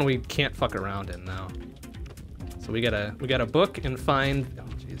 this is the one we can't fuck around in now. So we gotta book and find, oh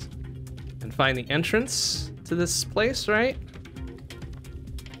jeez, and find the entrance to this place, right?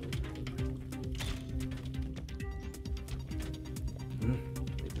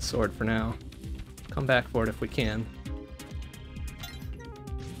 Leave the sword for now. Come back for it if we can.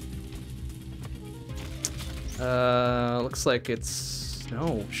 Looks like it's,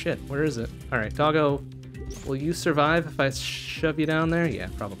 no, shit, where is it? All right, doggo, will you survive if I shove you down there? Yeah,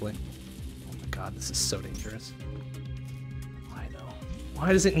 probably. Oh my god, this is so dangerous.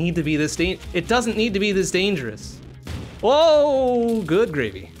 Why does it need to be this It doesn't need to be this dangerous. Whoa, good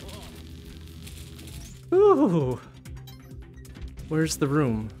gravy. Ooh. Where's the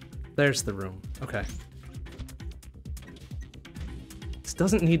room? There's the room. Okay. This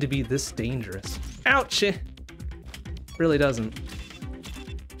doesn't need to be this dangerous. Ouch! Really doesn't.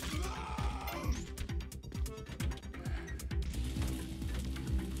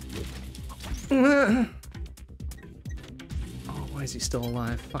 is he still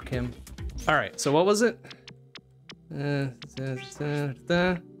alive? Fuck him. All right, so what was it?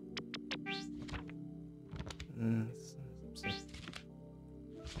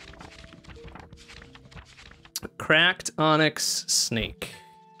 Cracked onyx snake.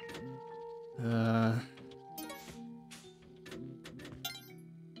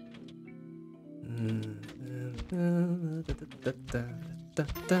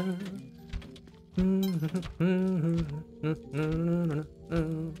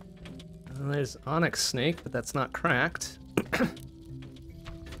 There's onyx snake, but that's not cracked.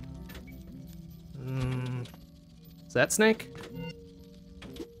 Is that snake?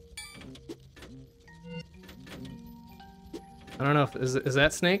 I don't know if is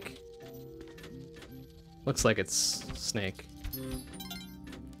that snake? Looks like it's snake.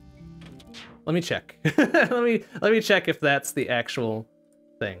 Let me check. let me check if that's the actual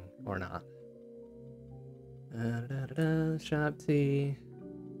thing or not. Shop tea.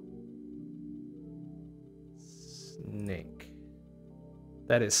 Snake.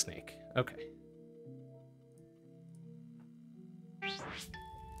 That is snake. Okay.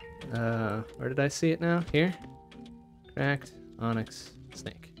 Where did I see it now? Here? Cracked onyx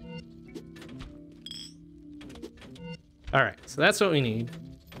snake. Alright, so that's what we need.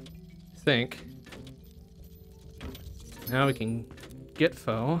 I think. Now we can get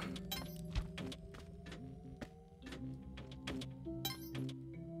foe.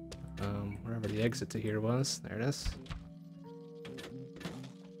 Wherever the exit to here was. There it is.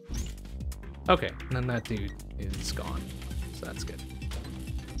 Okay, and then that dude is gone. So that's good.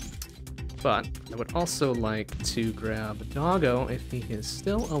 But I would also like to grab Doggo if he is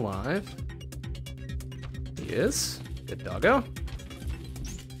still alive. He is. Good Doggo.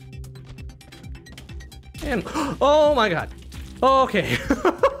 And oh my god. Okay.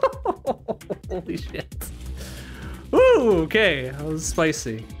 Holy shit. Woo, okay. That was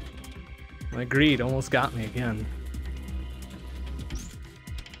spicy. My greed almost got me again.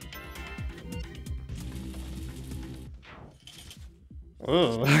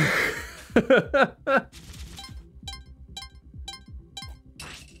 Oh.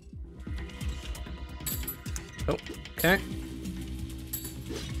 Oh, okay.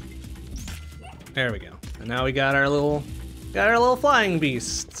 There we go. And now we got our little flying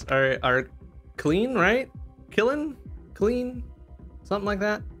beasts. Our clean, right? Killing? Clean? Something like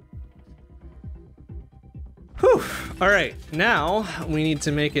that. Whew. All right, now we need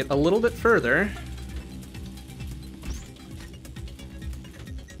to make it a little bit further.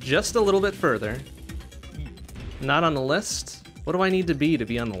 Just a little bit further. Not on the list. What do I need to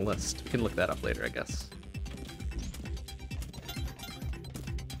be on the list? We can look that up later, I guess.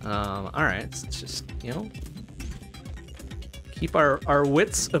 All right, let's just, you know, keep our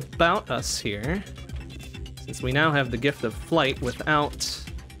wits about us here. Since we now have the gift of flight without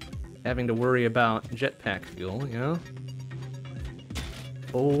having to worry about jetpack fuel, you know?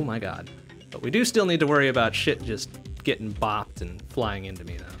 Oh my god. But we do still need to worry about shit just getting bopped and flying into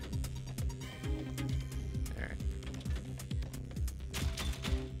me, though. Alright.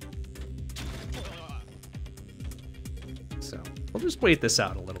 So, we'll just wait this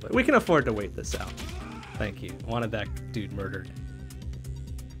out a little bit. We can afford to wait this out. Thank you. I wanted that dude murdered.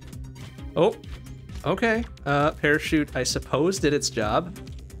 Oh, okay. Parachute, I suppose, did its job.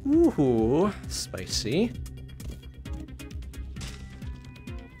 Ooh, spicy.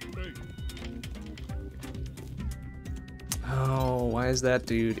 Oh, why is that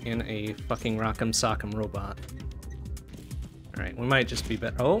dude in a fucking Rock'em Sock'em robot? Alright, we might just be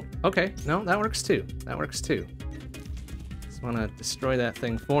better. Oh, okay. No, that works too. That works too. Just want to destroy that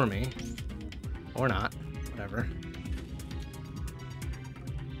thing for me. Or not. Whatever.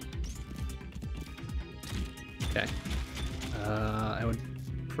 Okay. I would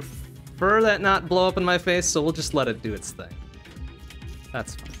prefer that not blow up in my face, so we'll just let it do its thing.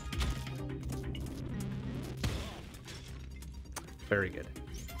 That's fine. Very good.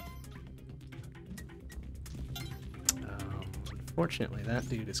 Unfortunately, that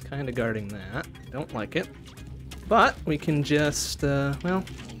dude is kind of guarding that. Don't like it. But we can just, well,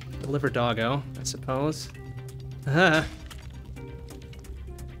 deliver Doggo, I suppose. There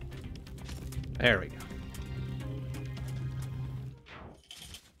we go.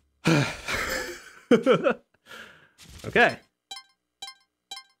 Okay.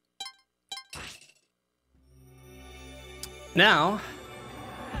 Now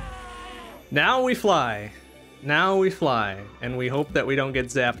we fly. Now we fly, and we hope that we don't get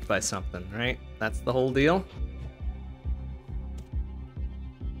zapped by something, right? That's the whole deal.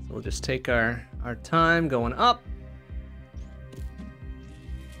 So we'll just take our time going up.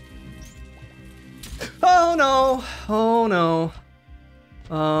 Oh no! Oh no!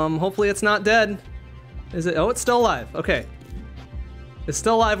 Hopefully it's not dead. Is it? Oh, it's still alive. Okay. It's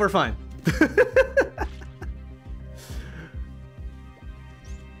still alive, we're fine.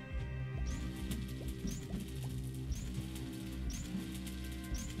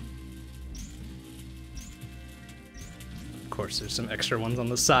 Of course, there's some extra ones on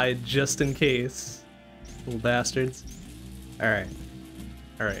the side just in case. Little bastards. Alright.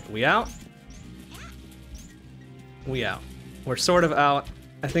 Alright, we out? We out. We're sort of out.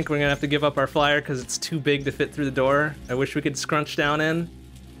 I think we're gonna have to give up our flyer because it's too big to fit through the door. I wish we could scrunch down in,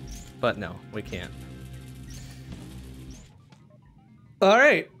 but no, we can't. All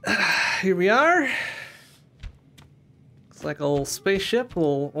right, here we are. Looks like a little spaceship, a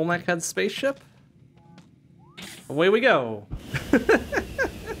little Olmec head spaceship. Away we go.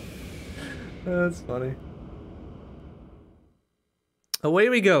 That's funny. Away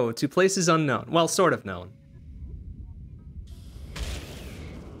we go to places unknown. Well, sort of known.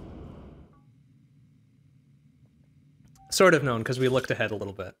 Sort of known because we looked ahead a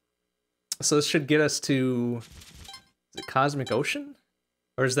little bit. So this should get us to, is it Cosmic Ocean?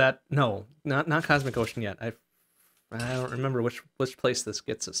 Or is that, no, not Cosmic Ocean yet. I don't remember which place this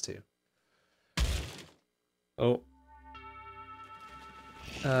gets us to. Oh.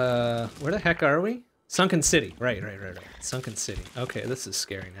 Where the heck are we? Sunken City. Right. Sunken City. Okay, this is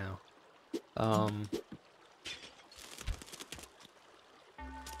scary now.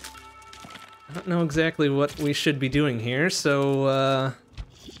 I don't know exactly what we should be doing here, so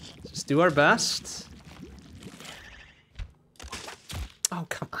just do our best. Oh,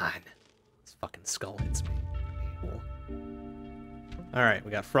 come on. This fucking skull hits me. Alright,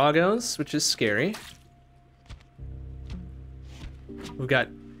 we got Froggos, which is scary. We've got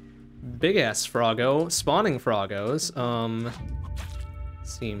big-ass Froggo, spawning Froggos.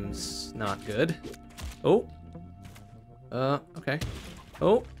 Seems not good. Oh. Okay.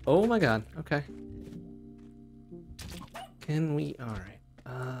 Oh my god, okay. Can we, alright.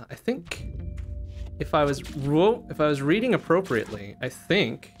 I think if I was reading appropriately, I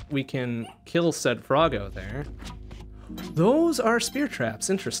think we can kill said Froggo there. Those are spear traps,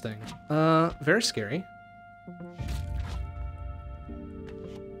 interesting. Very scary.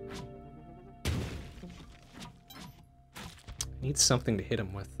 Need something to hit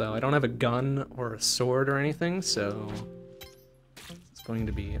him with, though. I don't have a gun or a sword or anything, so it's going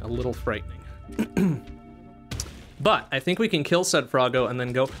to be a little frightening. But I think we can kill said Froggo and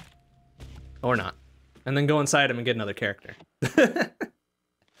then go, or not, and then go inside him and get another character.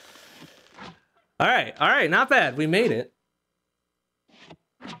 All right, not bad. We made it.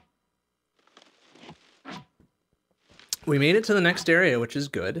 We made it to the next area, which is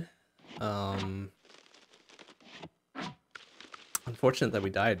good. Unfortunate that we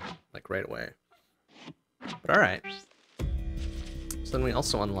died, like, right away. But all right. So then we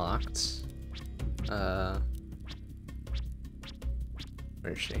also unlocked... where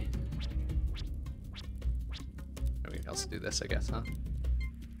is she? We can also do this, I guess, huh?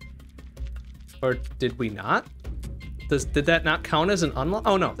 Or did we not? Did that not count as an unlock?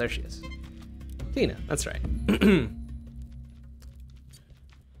 Oh no, there she is. Tina, that's right.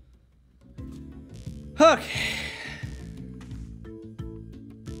 Okay.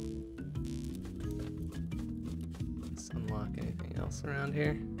 Let's unlock anything else around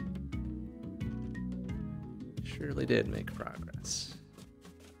here. Surely did make progress.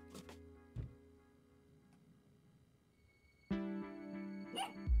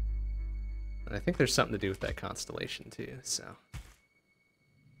 But I think there's something to do with that constellation too, so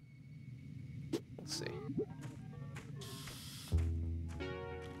we'll see.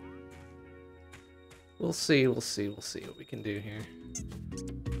 We'll see what we can do here.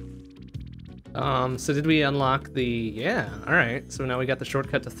 So did we unlock the, yeah, all right. So now we got the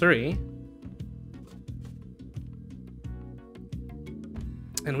shortcut to 3.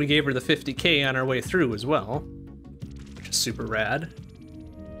 And we gave her the 50K on our way through as well, which is super rad.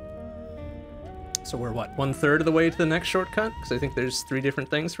 So we're what, 1/3 of the way to the next shortcut? Because I think there's 3 different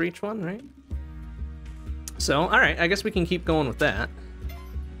things for each one, right? So, all right, I guess we can keep going with that.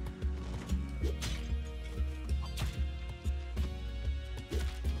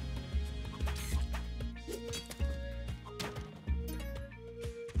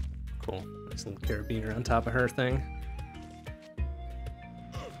 Cool, nice little carabiner on top of her thing.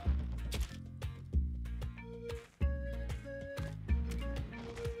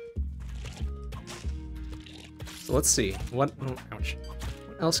 Let's see, what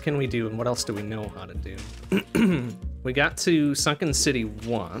else can we do and what else do we know how to do? We got to Sunken City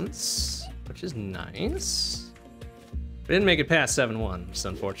once, which is nice. We didn't make it past 7-1, which is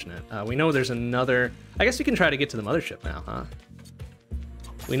unfortunate. We know there's another, I guess we can try to get to the mothership now, huh?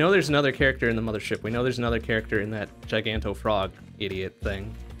 We know there's another character in the mothership. We know there's another character in that Giganto Frog idiot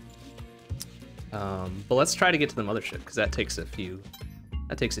thing. But let's try to get to the mothership, because that takes a few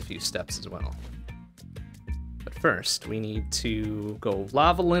steps as well. But first, we need to go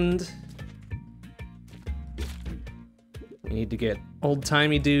Lavaland. We need to get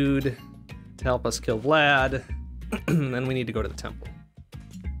old-timey dude to help us kill Vlad. Then we need to go to the temple.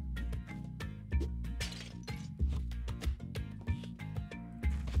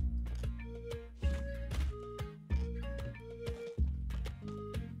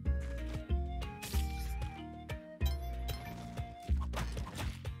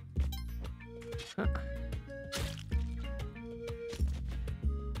 Huh.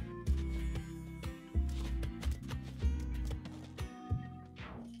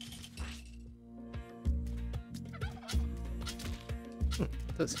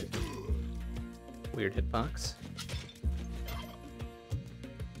 That's a weird hitbox.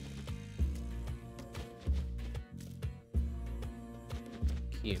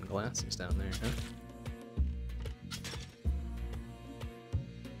 Key and glasses down there, huh?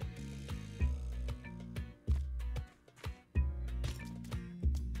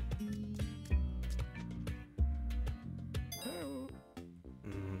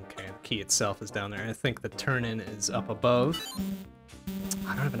 Okay, the key itself is down there. I think the turn-in is up above.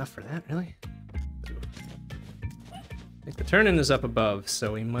 I don't have enough for that, really? I think the turn-in is up above,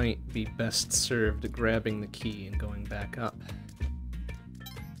 so we might be best served grabbing the key and going back up.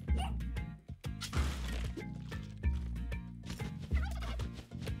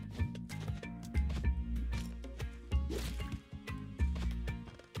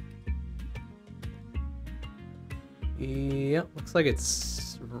 Yep, looks like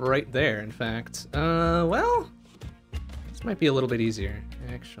it's right there, in fact. Well, this might be a little bit easier,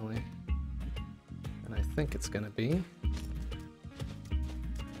 actually, than I think it's gonna be.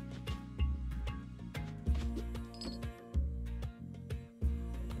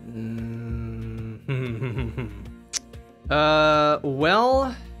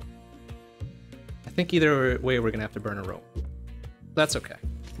 Well, I think either way we're gonna have to burn a rope. That's okay.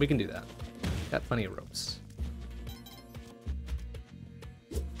 We can do that. Got plenty of ropes.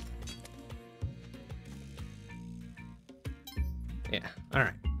 Yeah,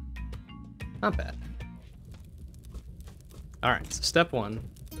 alright. Not bad. Alright, so step one,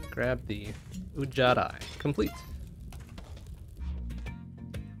 grab the Ujjayi. Complete.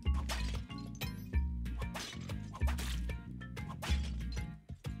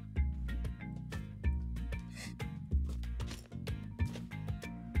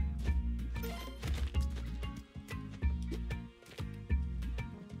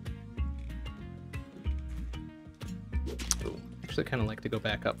 I kind of like to go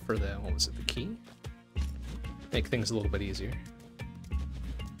back up for the, what was it, the key? Make things a little bit easier.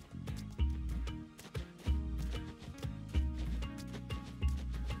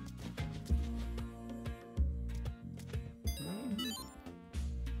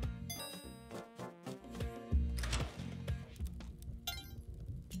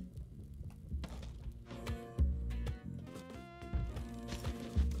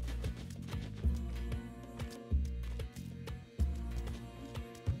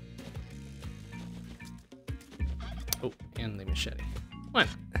 Oh, and the machete. Why not?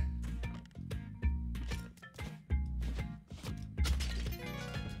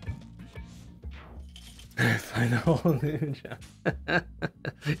 Find a whole new job.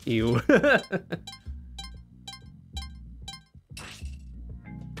 Ew.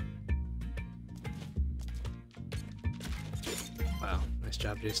 Wow, nice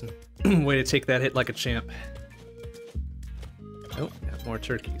job, Jason. Way to take that hit like a champ. Oh, got more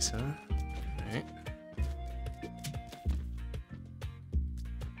turkeys, huh? Alright.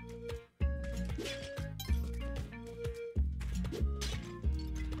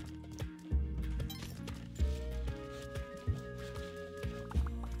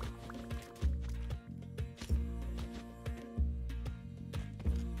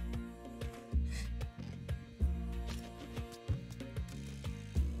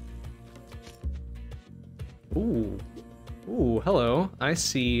 Ooh. Ooh, hello. I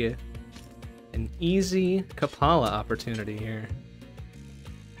see an easy Kapala opportunity here.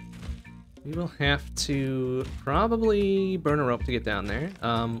 We will have to probably burn a rope to get down there.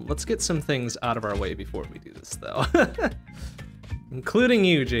 Let's get some things out of our way before we do this, though. Including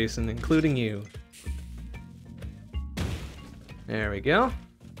you, Jason, including you. There we go.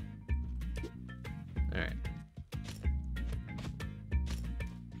 Alright.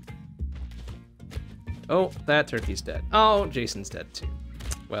 Oh, that turkey's dead. Oh, Jason's dead too.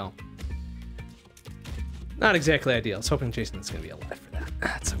 Well, Not exactly ideal. I was hoping Jason's gonna be alive for that.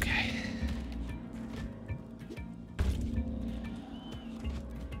 That's okay.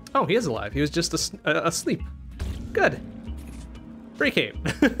 Oh, he is alive. He was just asleep. Good. Free cape.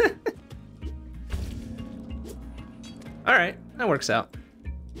 All right, that works out.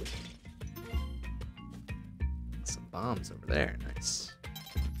 Some bombs over there. Nice.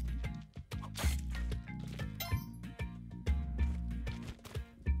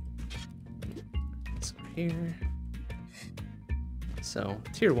 This over here. So,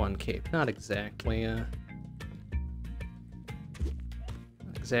 tier 1 cape. Not exactly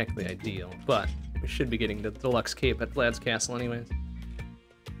exactly ideal, but we should be getting the deluxe cape at Vlad's Castle anyways.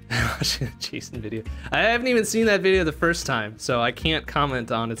 Watching a Jason video. I haven't even seen that video the first time, so I can't comment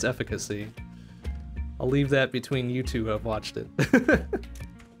on its efficacy. I'll leave that between you two who have watched it.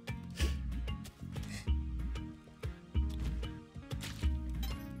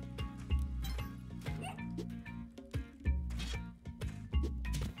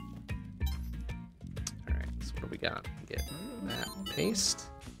 Alright, so what do we got? Get that paste.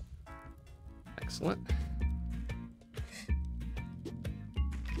 Excellent.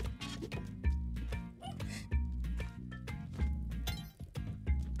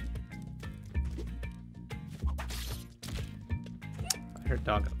 I heard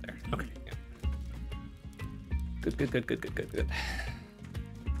dog up there. Okay, yeah. Good, good, good, good, good, good, good.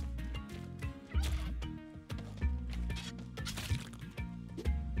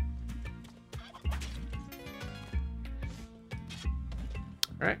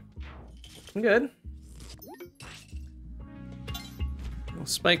 Alright. Good. No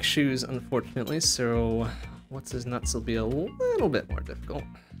spike shoes, unfortunately, so what's his nuts will be a little bit more difficult.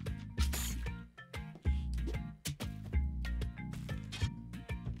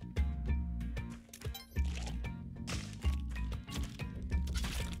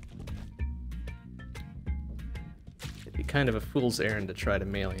 It'd be kind of a fool's errand to try to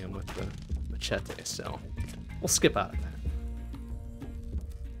melee him with the machete, so we'll skip out of that.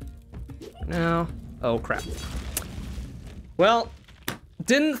 Now, oh crap. Well,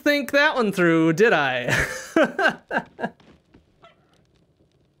 didn't think that one through, did I?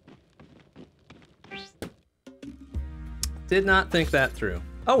 Did not think that through.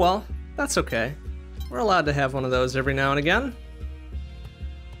 Oh well, that's okay. We're allowed to have one of those every now and again.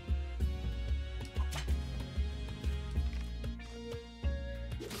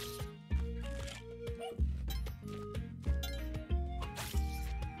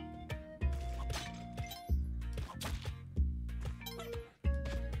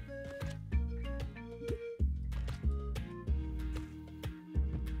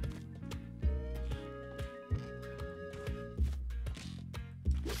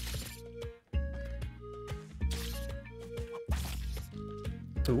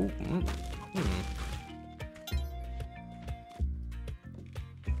 Ooh,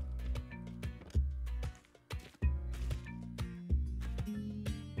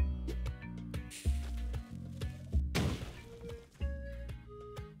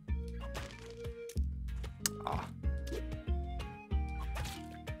 Ah.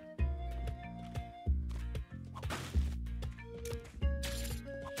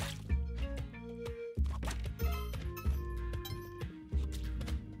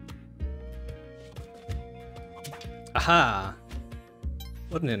 Aha!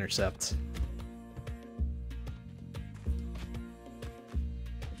 What an intercept.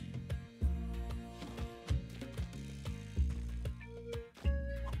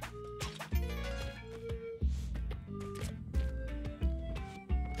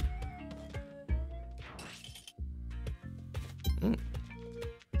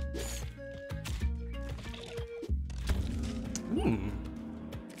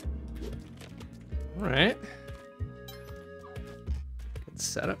 All right.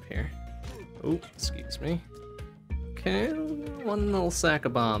 Setup here. Oh, excuse me. Okay, one little sack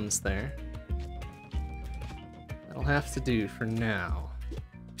of bombs there. That'll have to do for now.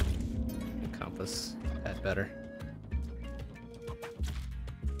 Compass had better.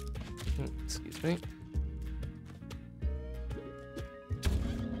 Excuse me.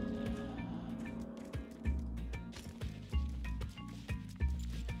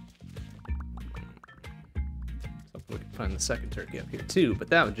 We could find the second turkey up here too, but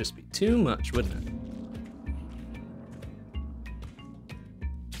that would just be too much, wouldn't it?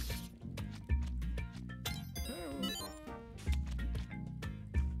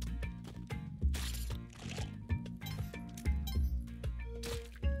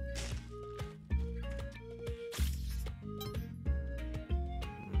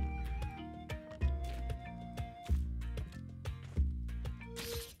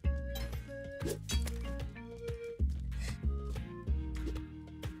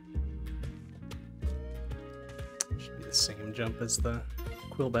 the same jump as the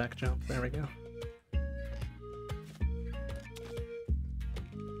quillback jump. There we go.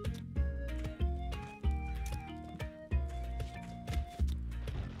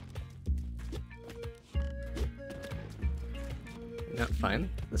 Not find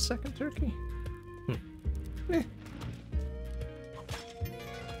the second turkey? Eh.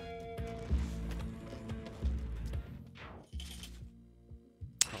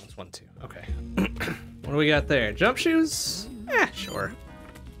 Oh, it's 1, 2. Okay. What do we got there? Jump shoes? Sure.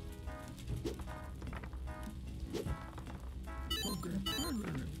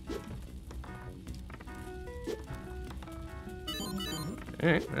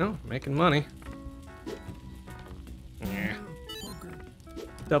 Alright, well, making money. Yeah.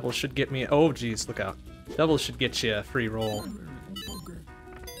 Double should get me. Oh, geez, look out. Double should get you a free roll.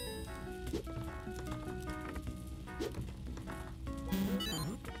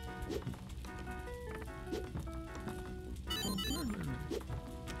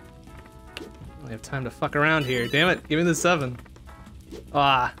 I have time to fuck around here. Damn it, give me the 7.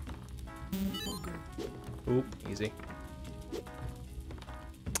 Ah. Oop, easy.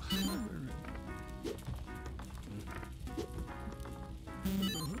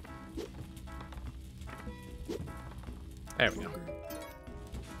 There we go.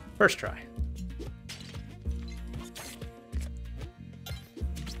 First try.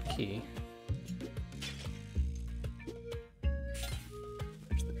 There's the key.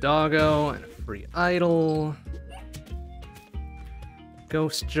 There's the doggo and a free idol.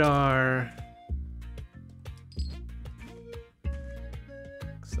 Ghost jar.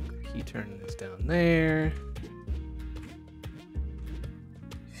 Looks like the key turn is down there.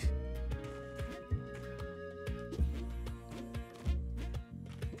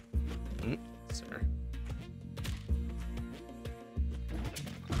 Sir.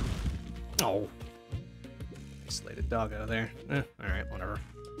 Oh. Isolated doggo there. Alright, whatever.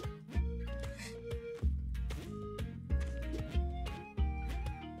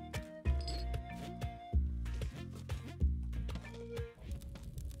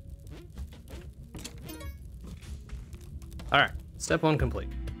 Alright, step 1 complete.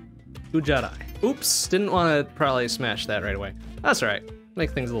 Ujadai. Oops, didn't want to probably smash that right away. That's alright.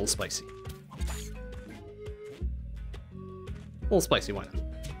 Make things a little spicy. A little spicy, why not?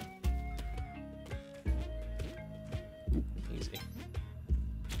 Easy.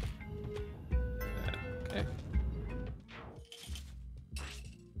 Okay.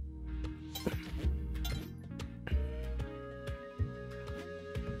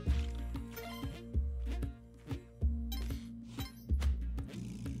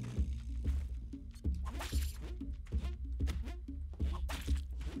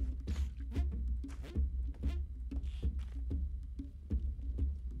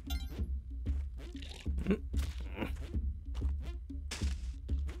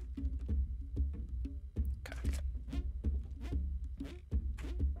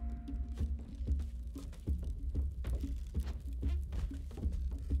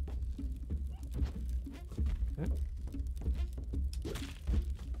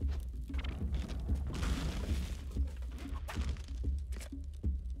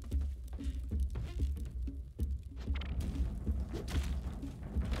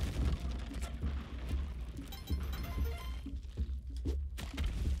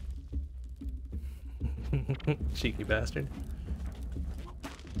 Cheeky bastard.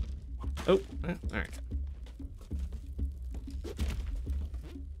 Oh, alright.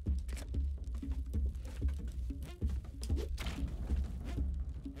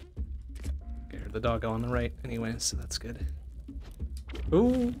 Okay, the doggo on the right anyway, so that's good.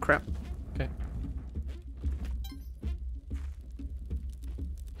 Oh, crap. Okay.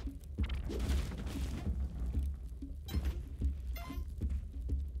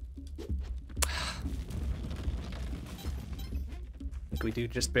 We do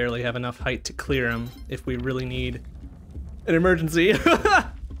just barely have enough height to clear him if we really need an emergency.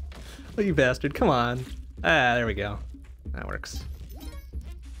 Oh, you bastard, come on. Ah, there we go. That works.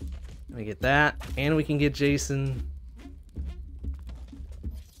 Let me get that, and we can get Jason.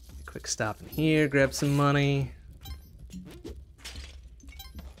 Quick stop in here, grab some money.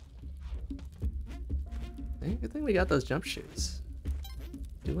 Good thing we got those jump shoots.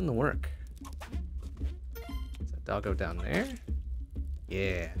 Doing the work. Does that doggo down there?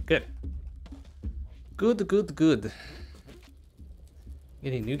 Yeah, good. Good, good, good.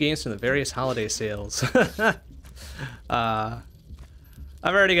 Getting new games from the various holiday sales. I've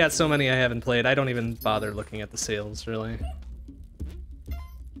already got so many I haven't played, I don't even bother looking at the sales, really.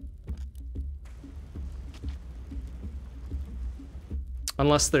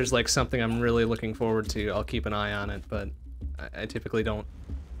 Unless there's like something I'm really looking forward to, I'll keep an eye on it, but I typically don't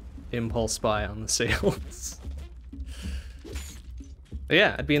impulse buy on the sales. But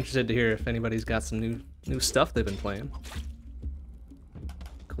yeah, I'd be interested to hear if anybody's got some new stuff they've been playing.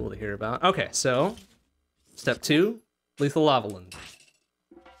 Cool to hear about. Okay, so step 2, Lethal Lavaland.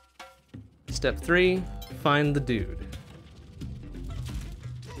 Step 3, find the dude.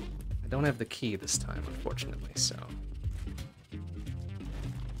 I don't have the key this time, unfortunately, so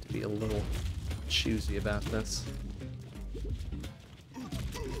to be a little choosy about this.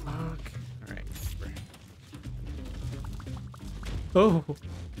 Fuck. Alright.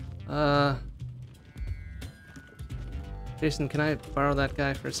 Oh! Jason, can I borrow that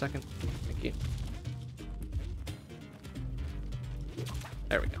guy for a second? Thank you.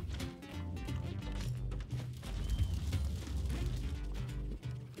 There we go.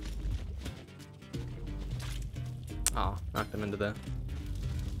 Oh, knocked him into the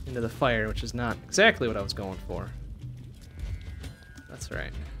fire, which is not exactly what I was going for. That's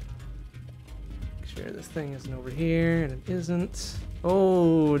right. Make sure this thing isn't over here, and it isn't.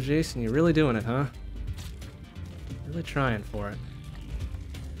 Oh, Jason, you're really doing it, huh? Really trying for it.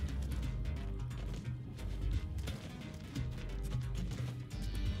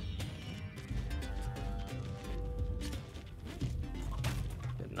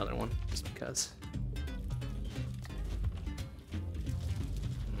 Get another one, just because.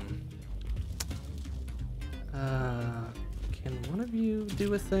 Can one of you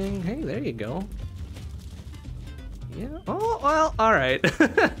do a thing? Hey, there you go. Yeah. Oh, well, all right.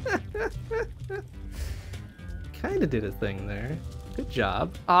 Kind of did a thing there. Good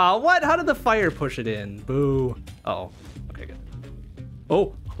job. Ah, what? How did the fire push it in? Boo. Oh. Okay, good.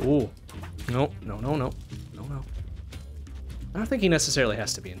 Oh. Ooh. No. No. No. No. No. No. I don't think he necessarily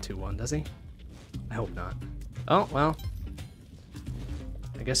has to be in 2-1, does he? I hope not. Oh well.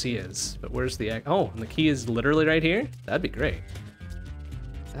 I guess he is. But where's the? Oh, and the key is literally right here. That'd be great.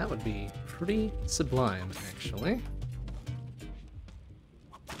 That would be pretty sublime, actually.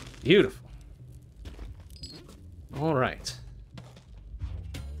 Beautiful. All right.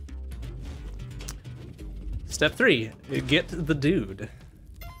 Step 3, get the dude.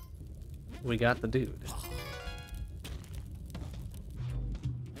 We got the dude.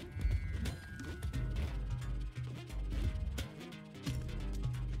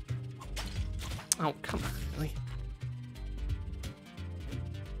 Oh, come on, really?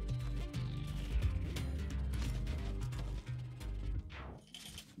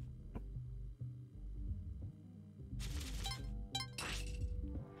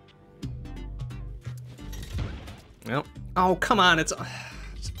 Well, oh, come on, it's a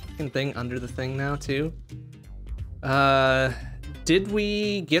fucking thing under the thing now, too. Did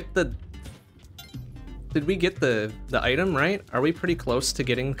we get the item, right? Are we pretty close to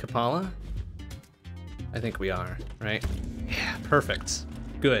getting Kapala? I think we are, right? Yeah, perfect.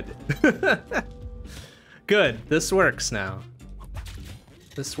 Good. Good, this works now.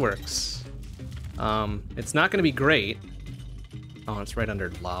 This works. It's not gonna be great. Oh, it's right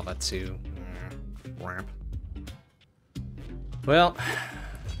under lava, too. Ramp. Well,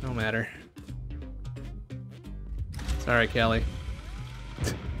 no matter. Sorry, Kelly.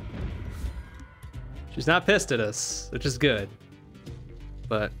 She's not pissed at us, which is good.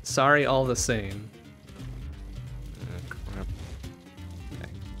 But sorry all the same. Oh, crap.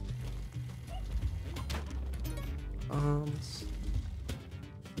 Okay. Bombs.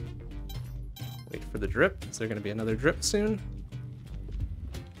 Wait for the drip. Is there gonna be another drip soon?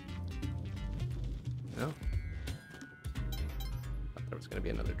 No. There was gonna be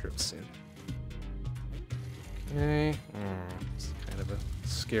another drip soon. Okay. It's kind of a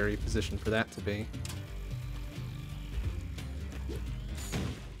scary position for that to be. Yeah.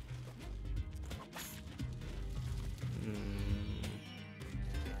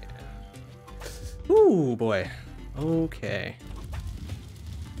 Ooh, boy. Okay.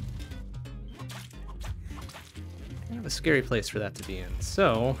 Kind of a scary place for that to be in.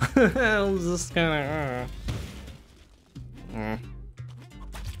 So, I'll just kind of. Okay.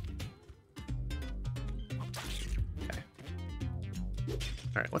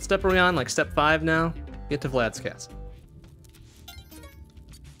 All right, what step are we on? Like step 5 now? Get to Vlad's castle.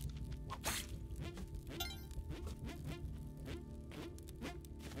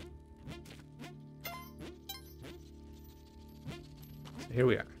 So here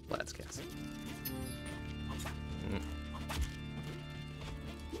we are, Vlad's castle.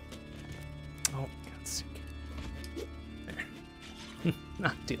 Oh, God's sake. There.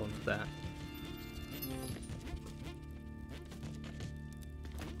 Not dealing with that.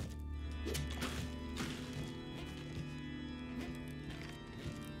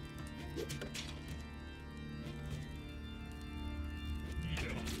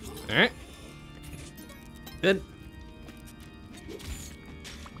 Alright. Good.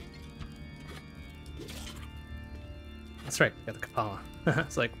 That's right, got the Kapala.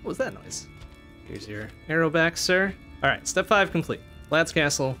 It's like, what was that noise? Here's your arrow back, sir. Alright, step 5 complete. Lad's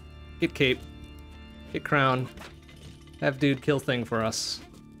Castle, get cape, get crown, have dude kill thing for us.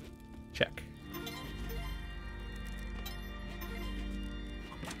 Check.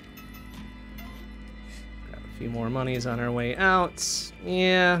 Grab a few more monies on our way out.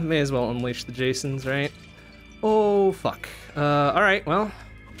 Yeah, may as well unleash the Jasons, right? Oh, fuck. Alright, well,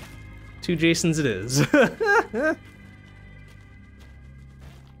 2 Jasons it is. Not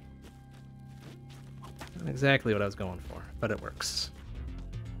exactly what I was going for, but it works.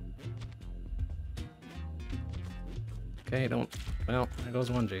 Okay, don't... Well, there goes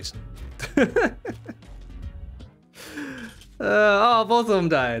one Jason. Oh, both of them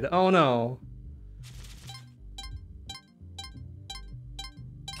died. Oh, no.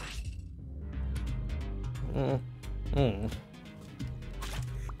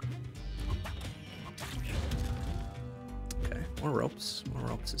 Okay, more ropes. More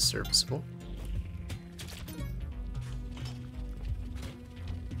ropes is serviceable.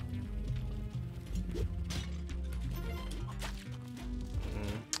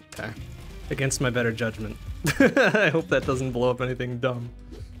 Okay. Against my better judgment. I hope that doesn't blow up anything dumb.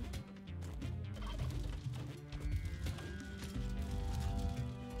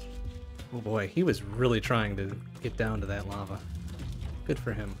 Oh boy, he was really trying to get down to that lava. Good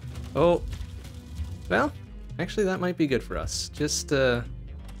for him. Oh, well, actually that might be good for us. Just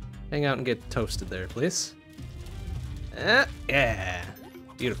hang out and get toasted there, please. Yeah,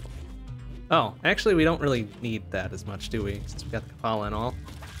 beautiful. Oh, actually we don't really need that as much, do we? Since we got the Kapala and all.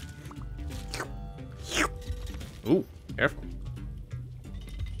 Ooh, careful.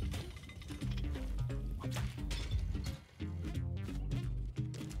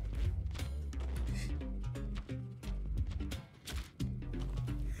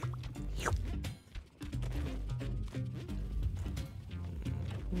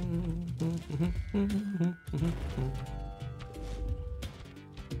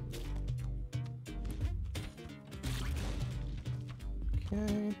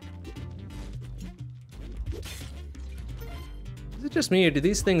 Okay. Is it just me, or do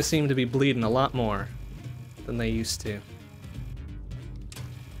these things seem to be bleeding a lot more than they used to?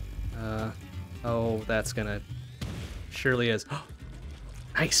 Oh, that's gonna... Surely is.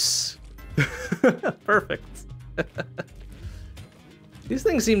 Nice! Perfect. These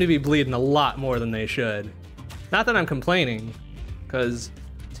things seem to be bleeding a lot more than they should. Not that I'm complaining, because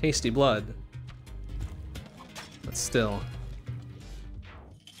tasty blood. But still.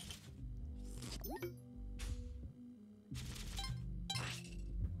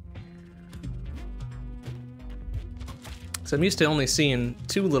 So I'm used to only seeing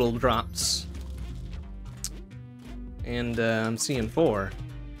 2 little drops. And I'm seeing 4.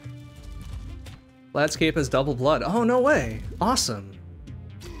 Landscape has double blood. Oh, no way. Awesome.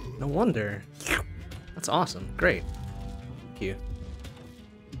 No wonder. That's awesome. Great. Thank you.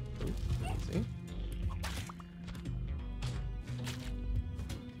 See?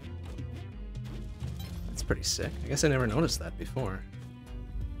 That's pretty sick. I guess I never noticed that before.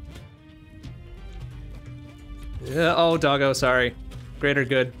 Yeah, oh, doggo, sorry. Greater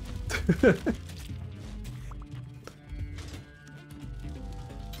good.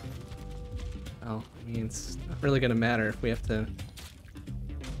 Well, I mean, it's not really gonna matter if we have to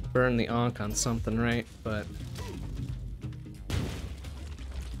burn the Ankh on something, right? But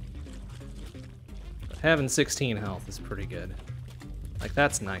having 16 health is pretty good. Like,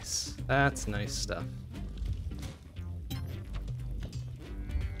 that's nice. That's nice stuff.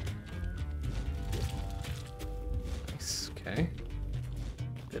 Nice, okay.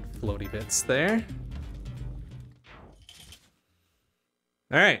 Good floaty bits there.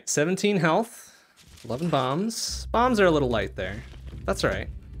 Alright, 17 health, 11 bombs. Bombs are a little light there. That's alright.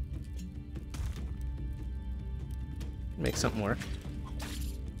 Make something work.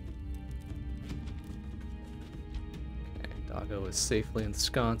 Okay, doggo is safely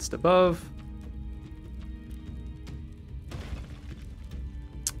ensconced above.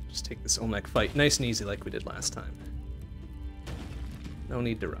 Just take this Olmec fight nice and easy like we did last time. No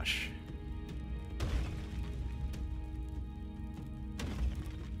need to rush.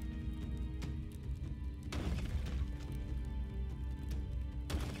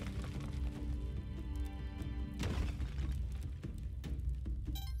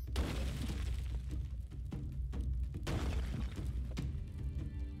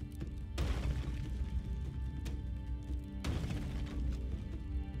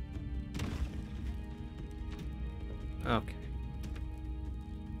 Okay.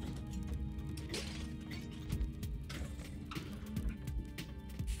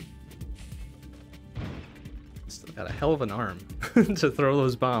 Got a hell of an arm to throw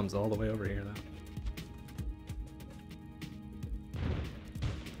those bombs all the way over here, though.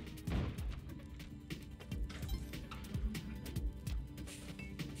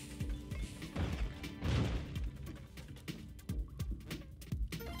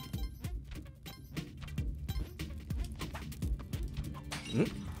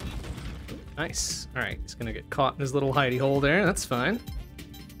 Nice. All right, he's gonna get caught in his little hidey hole there. That's fine.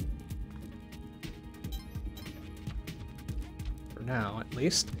 For now, at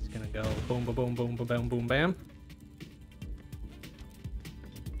least. He's gonna go boom, boom, boom, boom, boom, boom, boom, bam.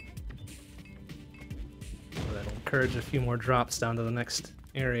 So that'll encourage a few more drops down to the next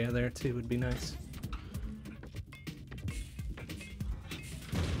area there too. Would be nice.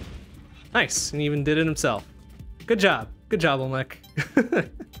 Nice, and he even did it himself. Good job. Good job, Olmec.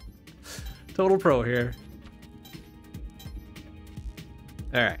 Total pro here.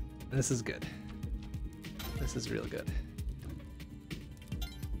 All right, this is good. This is real good.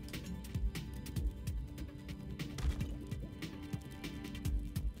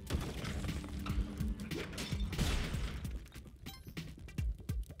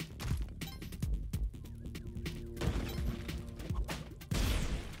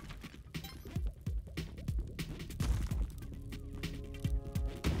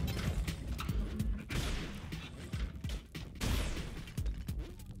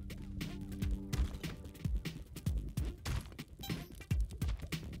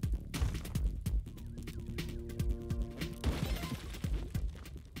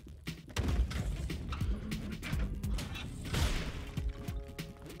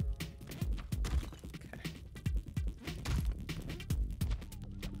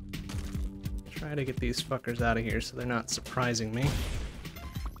 Try to get these fuckers out of here so they're not surprising me.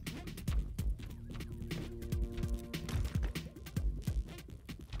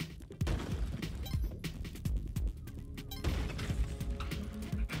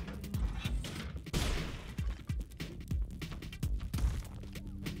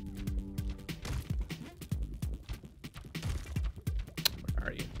 Where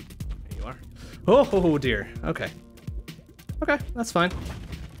are you? There you are. Oh dear. Okay. Okay, that's fine.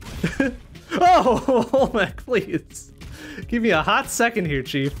 Oh, Olmec, please. Give me a hot second here,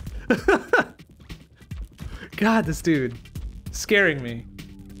 Chief. God, this dude. Scaring me.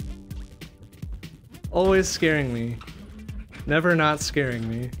 Always scaring me. Never not scaring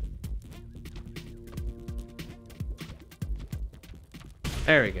me.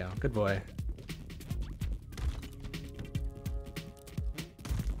 There we go. Good boy.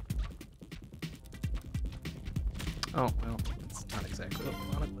 Oh, well, that's not exactly what we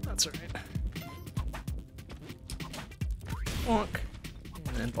wanted, but that's alright. Bonk.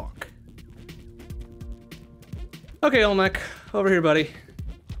 And then bonk. Okay, Olmec. Over here, buddy.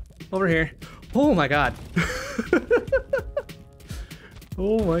 Over here. Oh my god.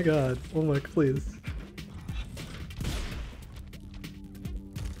 Oh my god. Olmec, please.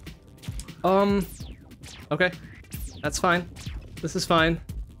 Okay. That's fine. This is fine.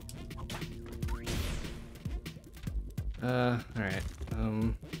 Alright.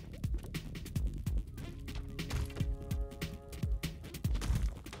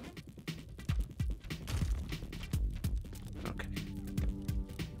 Okay.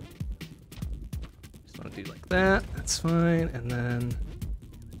 Just want to do like that. That's fine. And then...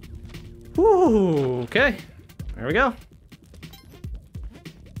 Woo! Okay. There we go.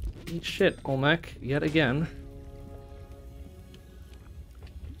 Eat shit, Olmec, yet again.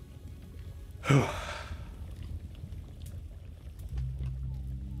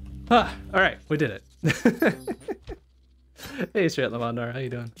 Ah, alright, we did it. Hey, Straight Lavandar, how you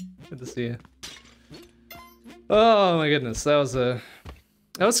doing? Good to see you. Oh my goodness, that was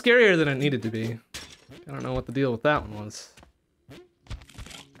scarier than it needed to be. I don't know what the deal with that one was.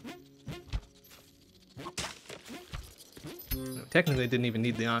 Technically, didn't even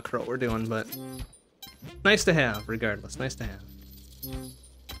need the Ankh we're doing, but nice to have, regardless. Nice to have.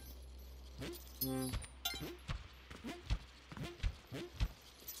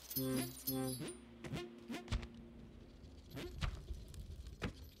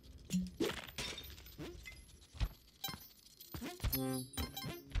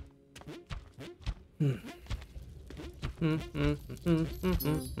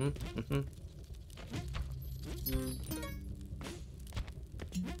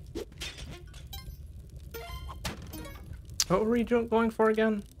 What were we going for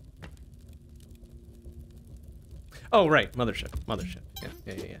again? Oh, right, Mothership. Mothership.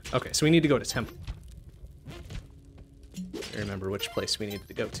 Yeah. Okay, so we need to go to Temple. I remember which place we needed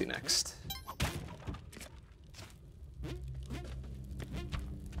to go to next.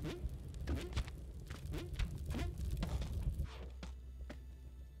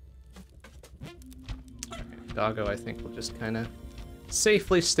 Doggo, I think, will just kind of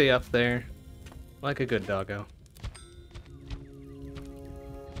safely stay up there like a good doggo.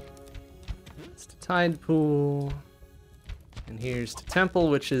 It's the tide pool. And here's the temple,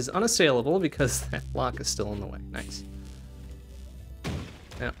 which is unassailable because that block is still in the way. Nice.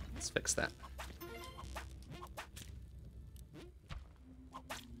 Now, let's fix that.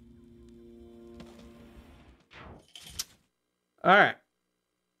 All right.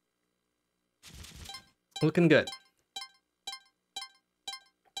 Looking good.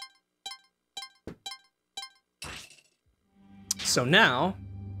 So now,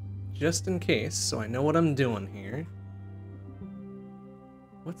 just in case, so I know what I'm doing here.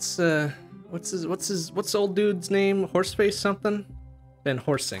 What's old dude's name? Horseface something? Been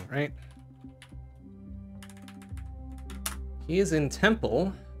horsing, right? He is in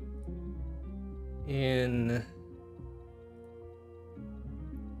temple in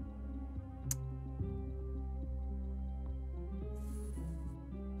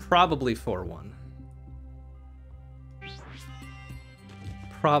probably 4-1.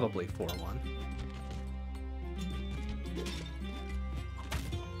 Probably 4-1.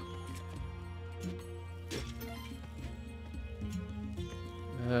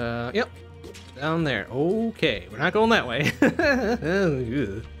 Yep. Down there. Okay, we're not going that way.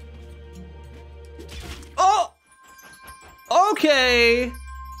 Oh! Okay!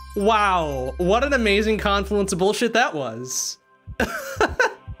 Wow, what an amazing confluence of bullshit that was.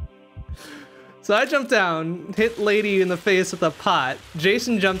 So I jump down, hit lady in the face with a pot.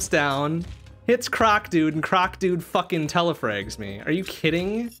 Jason jumps down, hits Croc Dude, and Croc Dude fucking telefrags me. Are you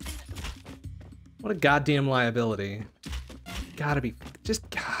kidding? What a goddamn liability. Gotta be, just,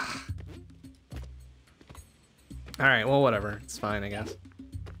 Alright, well, whatever. It's fine, I guess.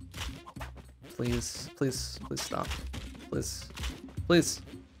 Please, please, please stop. Please. Please.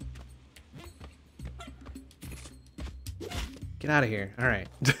 Get out of here. Alright.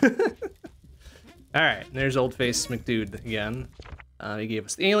 Alright, there's old face McDude again. He gave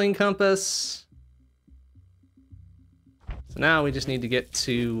us the alien compass. So now we just need to get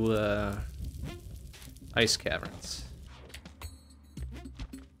to ice caverns.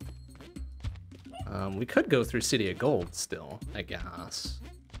 We could go through City of Gold still, I guess.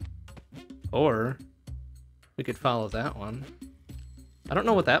 Or we could follow that one. I don't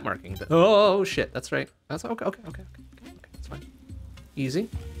know what that marking does. Oh shit, that's right. That's okay, okay, that's fine. Easy,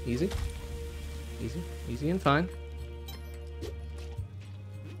 easy. Easy, easy and fine.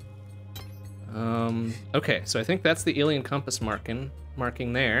 Okay, so I think that's the alien compass marking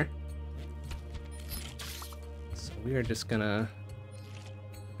there. So we are just gonna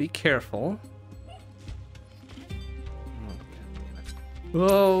be careful.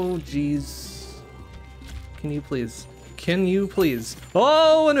 Oh, jeez. Can you please? Can you please?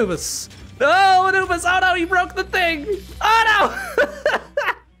 Oh, Anubis! Oh, Anubis! Oh no, he broke the thing! Oh no!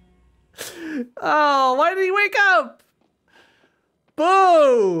 Oh, why did he wake up?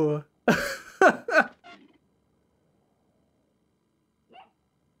 Boo!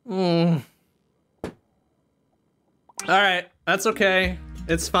 Alright, that's okay.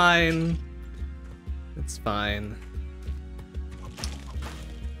 It's fine. It's fine.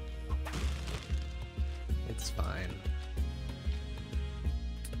 It's fine.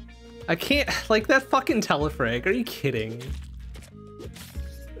 I can't, like, that fucking telefrag, are you kidding?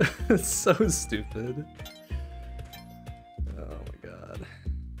 It's so stupid. Oh my god.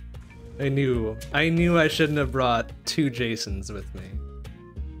 I knew I shouldn't have brought 2 Jasons with me.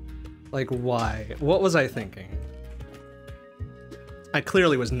 Like, why? What was I thinking? I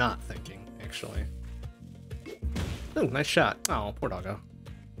clearly was not thinking, actually. Oh, nice shot. Oh, poor doggo.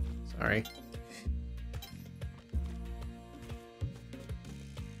 Sorry.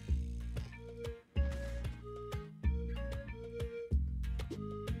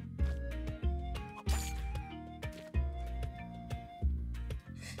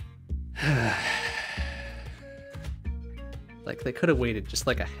 Like, they could have waited just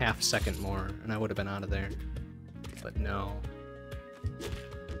like a half second more and I would have been out of there. But no.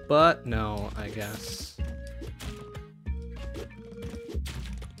 But no, I guess.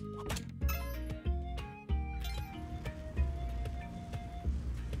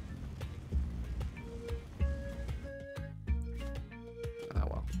 Oh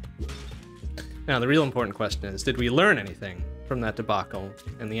well. Now, the real important question is, did we learn anything from that debacle?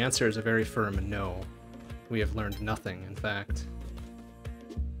 And the answer is a very firm no. We have learned nothing, in fact.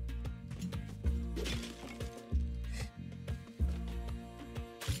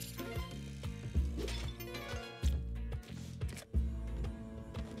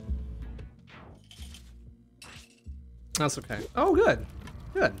 That's okay. Oh, good.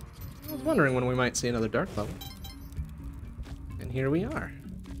 Good. I was wondering when we might see another dark level. And here we are.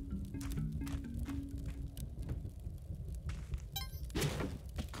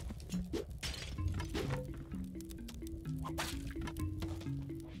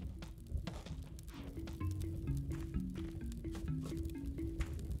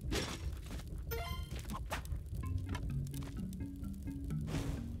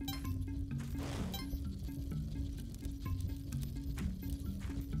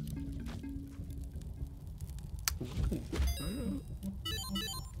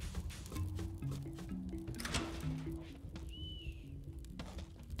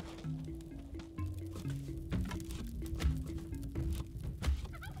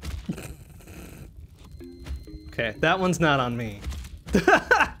 Okay, that one's not on me.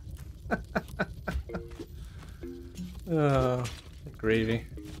 Oh, gravy.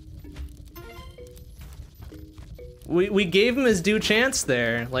 We gave him his due chance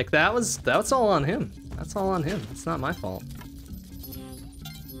there. Like that's all on him. That's all on him. It's not my fault.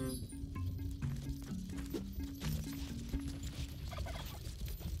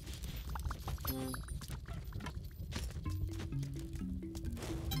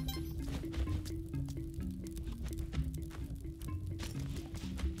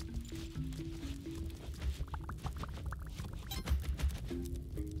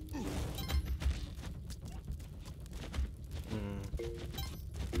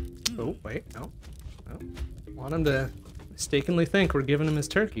 Oh, wait, no. No. Want him to mistakenly think we're giving him his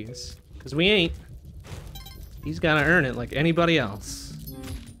turkeys. Because we ain't. He's gotta earn it like anybody else.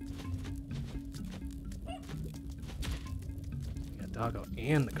 We got Doggo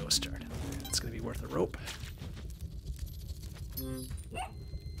and the Ghost Shard. It's gonna be worth a rope.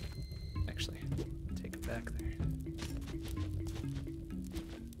 Actually, take it back there.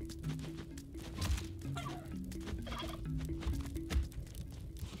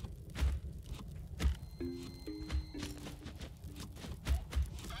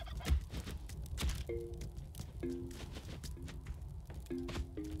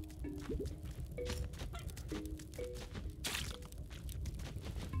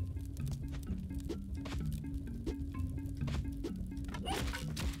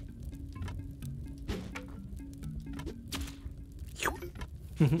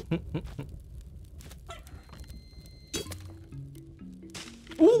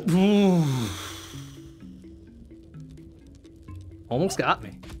 Ooh. Almost got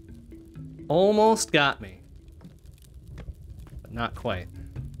me. Almost got me. But not quite.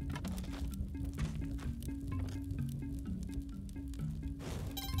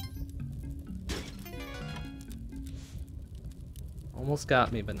 Almost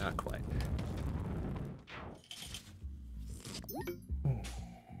got me, but not quite.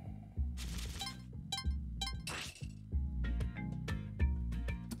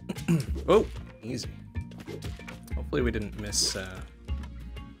 Oh, easy. Hopefully we didn't miss the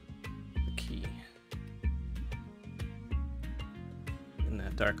key in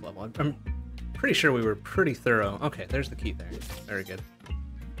that dark level. I'm pretty sure we were pretty thorough. Okay, there's the key there. Very good.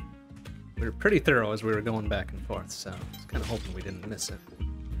 We were pretty thorough as we were going back and forth, so I was kind of hoping we didn't miss it.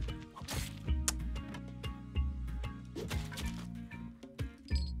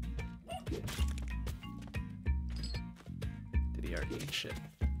 Did he already eat shit?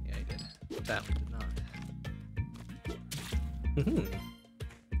 Yeah, he did. That one did not. Mm-hmm.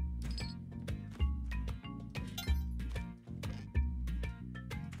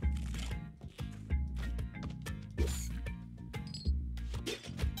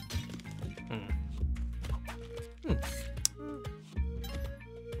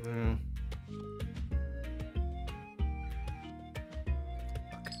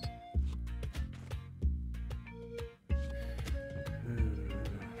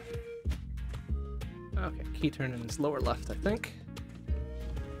 Okay, key turn in his lower left, I think.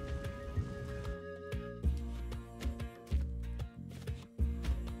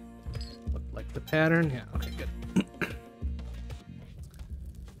 Looked like the pattern. Yeah, okay, good.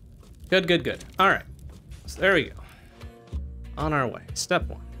 Good, good, good. All right, so there we go. On our way. Step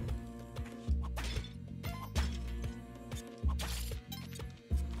one.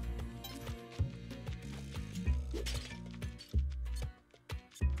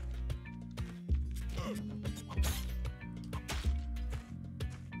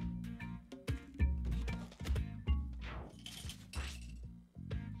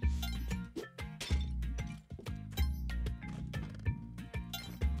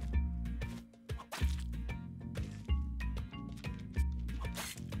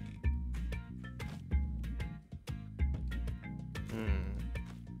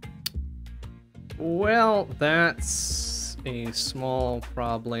 Well, that's a small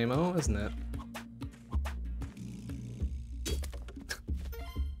problemo, isn't it?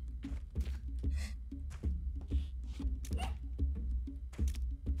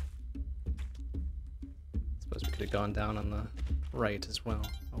 Suppose we could have gone down on the right as well.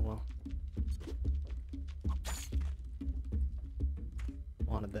 Oh well.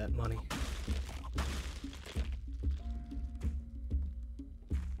 Wanted that money.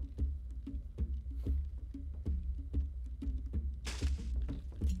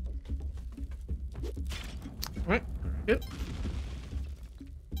 Alright, good.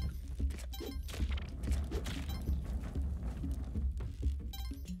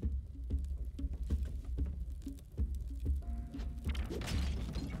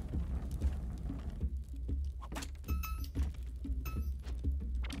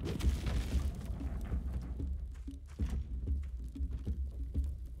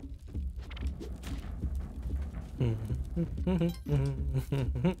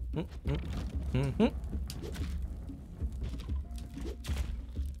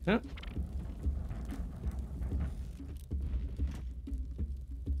 Yeah.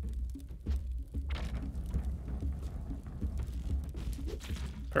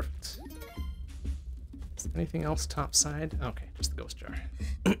 Perfect. Is there anything else topside? Okay, just the ghost jar.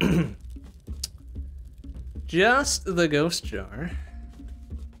 Just the ghost jar.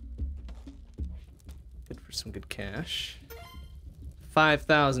 Good for some good cash.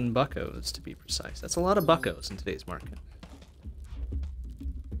 5,000 buckos to be precise. That's a lot of buckos in today's market.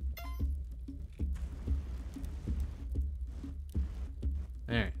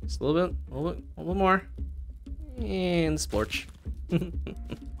 Alright, just a little bit more. And splorch.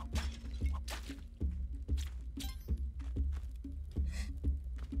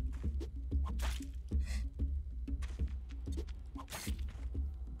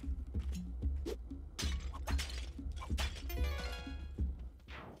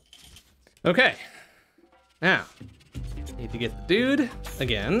 Okay. Now, need to get the dude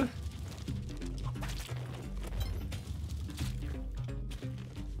again.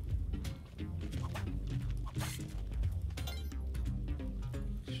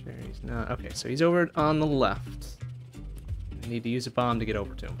 Sure, he's not. Okay, so he's over on the left. I need to use a bomb to get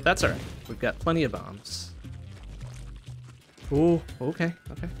over to him. That's alright. We've got plenty of bombs. Ooh, okay.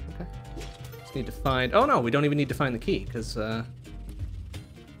 Just need to find... Oh no, we don't even need to find the key, because,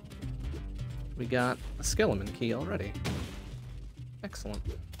 we got a skeleton key already. Excellent.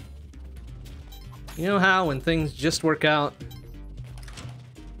 You know how when things just work out,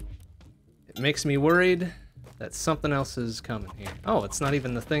 it makes me worried that something else is coming here. Oh, it's not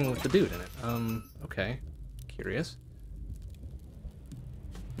even the thing with the dude in it. Okay. Curious.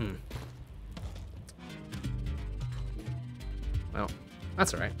 Well,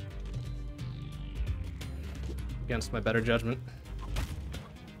 that's alright. Against my better judgment.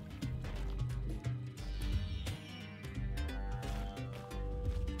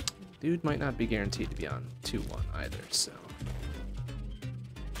 Dude might not be guaranteed to be on 2-1 either, so...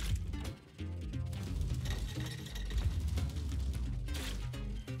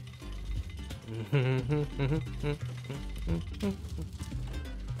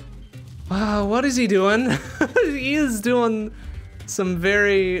 Wow, what is he doing? He is doing some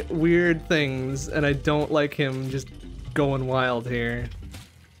very weird things, and I don't like him just going wild here.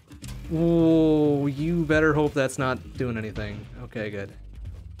 Whoa, you better hope that's not doing anything. Okay, good.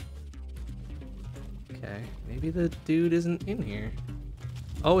 Okay, maybe the dude isn't in here.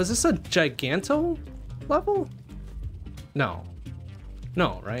 Oh, is this a Giganto level? No.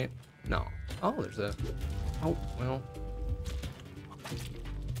 No, right? No. Oh, there's a... Oh, well... I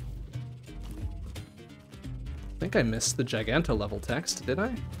think I missed the Giganto level text, did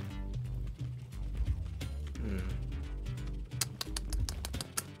I?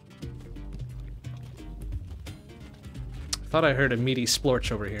 Thought I heard a meaty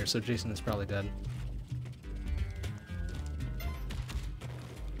splorch over here, so Jason is probably dead.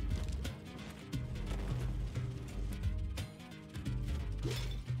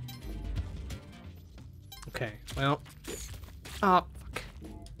 Okay, well, oh, fuck.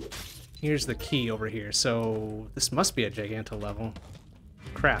 Here's the key over here, so this must be a Giganto level.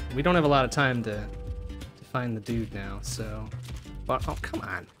 Crap, we don't have a lot of time to find the dude now, so... But, oh, come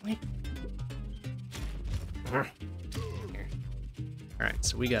on. Wait. Here. Alright,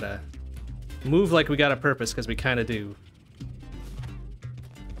 so we gotta move like we got a purpose, because we kind of do.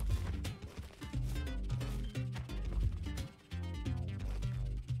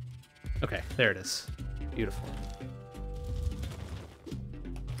 Okay, there it is. Beautiful.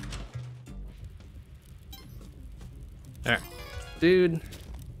 Alright, dude.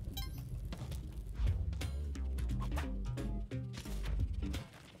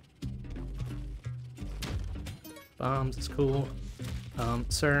 bombs is cool.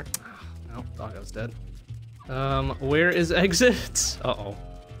 Sir. Oh, doggo's dead. Where is exit? Uh-oh.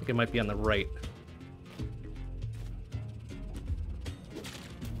 I think it might be on the right.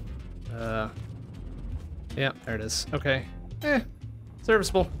 Yeah, there it is. Okay.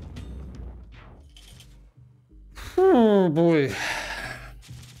 Serviceable. Oh, boy.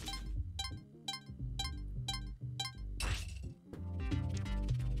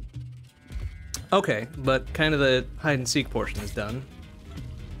 Okay, but kind of the hide-and-seek portion is done.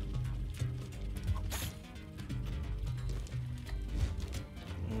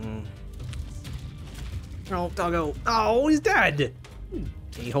 Oh, doggo. Oh, he's dead!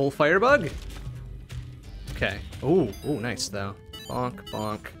 A-hole firebug. Okay. Ooh, nice, though. Bonk,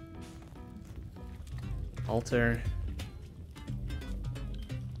 bonk. Altar.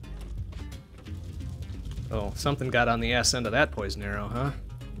 Oh, something got on the ass end of that poison arrow, huh?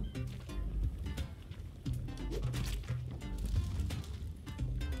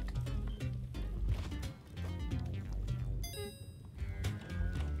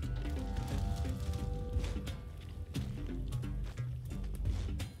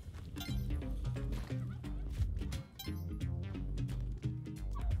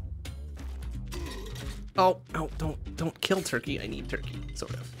 Oh, don't kill turkey. I need turkey,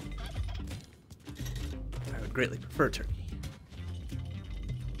 sort of. I would greatly prefer turkey.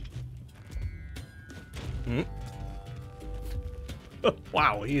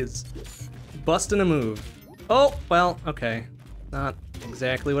 Wow, he is busting a move. Oh, well, okay. Not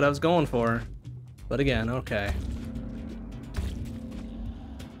exactly what I was going for. But again, okay.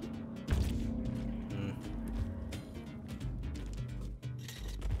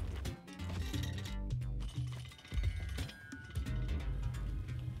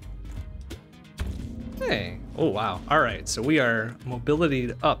 Hey. Oh, wow. All right, so we are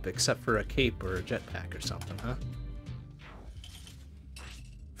mobility up except for a cape or a jetpack or something, huh?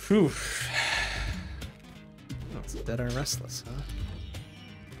 Phew. Oh, it's dead or restless, huh?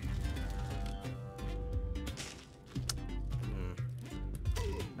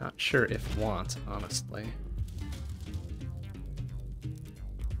 Not sure if want, honestly.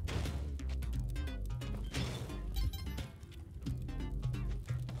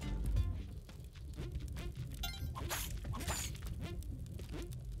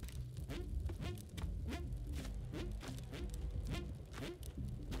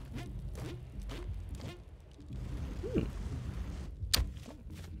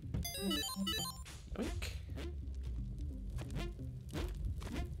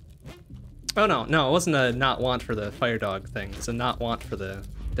 Oh no, it wasn't a not want for the fire dog thing. It's a not want for the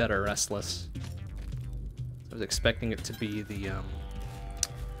dead or restless. I was expecting it to be the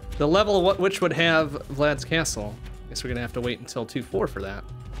level which would have Vlad's Castle. Guess we're gonna have to wait until 2-4 for that.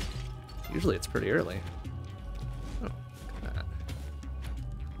 Usually it's pretty early. Oh, look at that.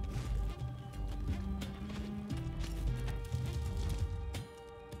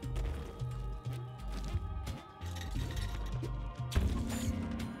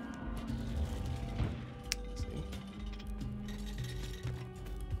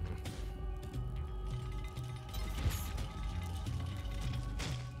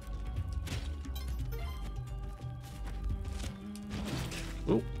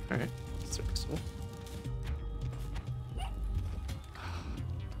 Ooh, alright. Serviceable.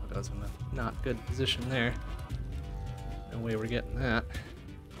 That was in a not good position there. No way we're getting that.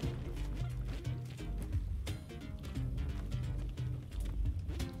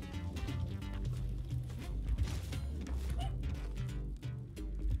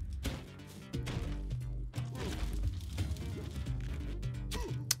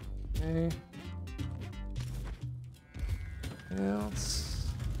 Okay. Else.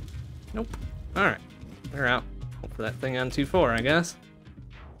 Nope. Alright. We're out. Hope for that thing on 2-4, I guess.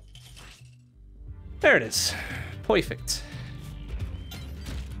 There it is. Perfect.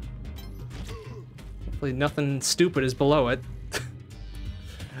 Hopefully nothing stupid is below it.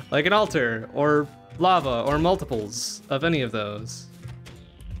 Like an altar, or lava, or multiples of any of those.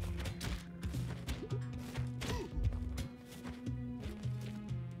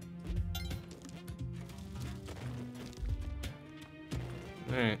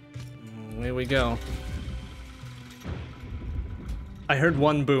 Alright. Away we go. I heard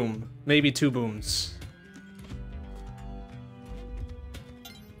one boom, maybe 2 booms.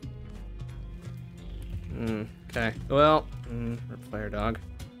 Okay, well, fire dog.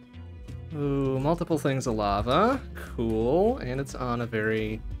 Ooh, multiple things of lava. Cool, and it's on a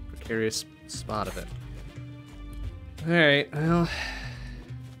very precarious spot of it. Alright, well,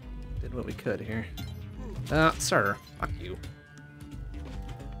 did what we could here. Sir, fuck you.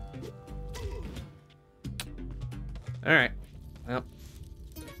 Alright. Well,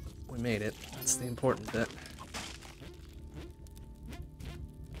 we made it. That's the important bit.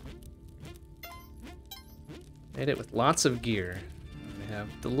 Made it with lots of gear. We have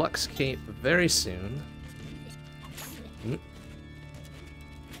deluxe cape very soon.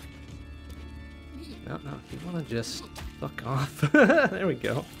 No, if you want to just fuck off. There we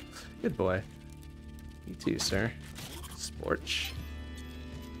go. Good boy. You too, sir. Sporch.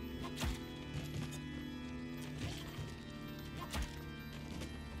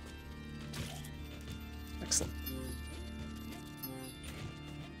 Excellent.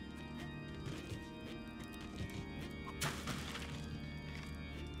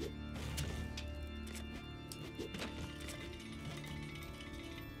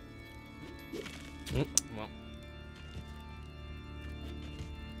 Well.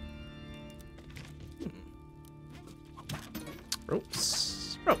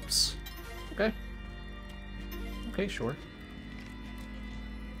 Ropes. Ropes. Okay. Okay, sure.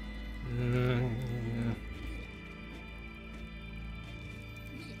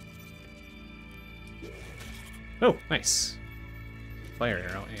 Oh, nice. Fire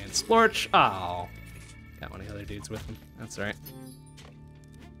arrow and splorch. Oh. Got one of the other dudes with him. That's alright.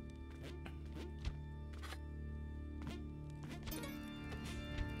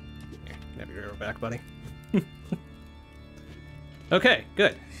 Here, have your arrow back, buddy. Okay,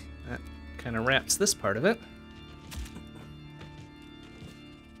 good. That kind of wraps this part of it.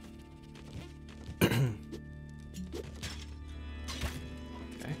 Okay.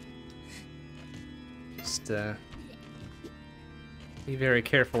 Just be very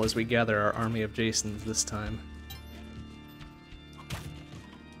careful as we gather our army of Jasons this time.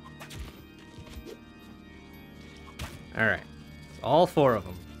 Alright. All 4 of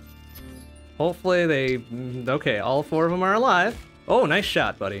them. Hopefully they... Okay, all 4 of them are alive. Oh, nice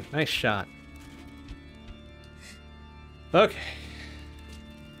shot, buddy. Nice shot. Okay.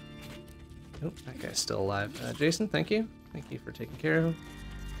 Oh, that guy's still alive. Jason, thank you. Thank you for taking care of him.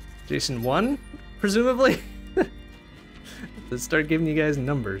 Jason 1, presumably? Let's start giving you guys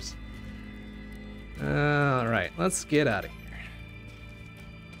numbers. Alright, let's get out of here.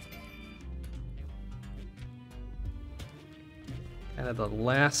 Kind of the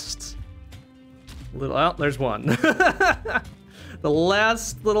last little... Oh, there's one. The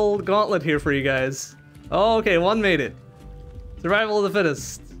last little gauntlet here for you guys. Oh, okay, 1 made it. Survival of the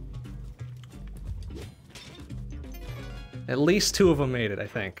fittest. At least 2 of them made it, I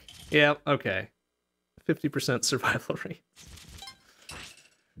think. Yeah, okay. 50% survival rate.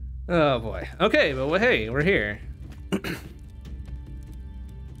 Oh boy. Okay, but hey, we're here.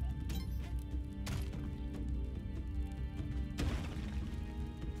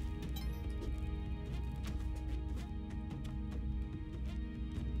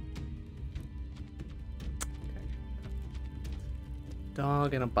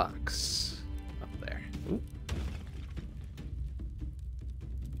 Dog in a box up there. Ooh.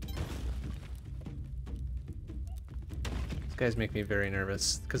 These guys make me very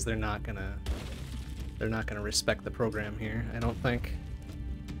nervous because they're not gonna respect the program here, I don't think.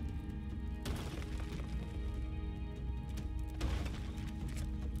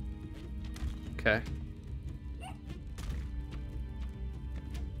 Okay.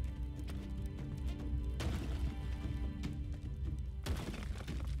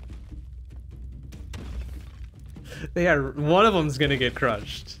 They are. One of them's gonna get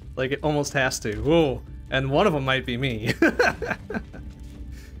crushed. Like, it almost has to. Whoa. And one of them might be me.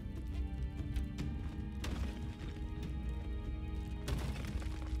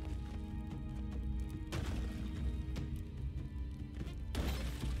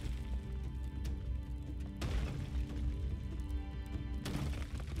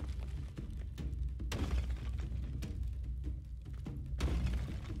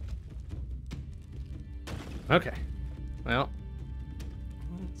 Okay. Well,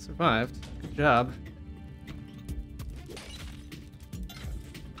 survived. Good job.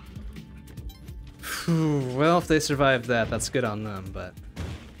 Whew, well, if they survived that, that's good on them, but...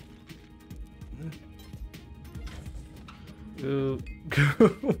 Ooh.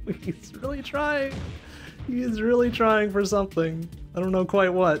 He's really trying. He's really trying for something. I don't know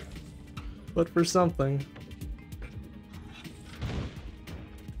quite what, but for something.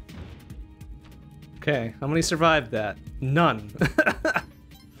 Okay, how many survived that? None.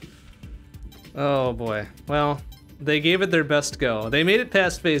 Oh boy. Well, they gave it their best go. They made it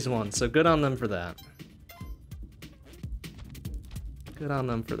past phase 1, so good on them for that. Good on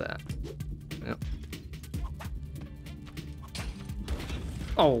them for that. Yep.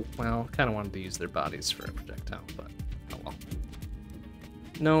 Oh, well, kind of wanted to use their bodies for a projectile, but oh well.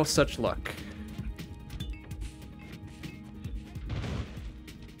 No such luck.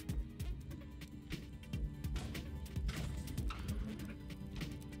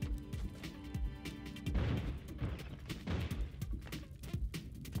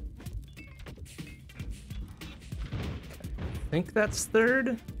 think that's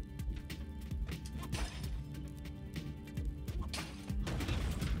third.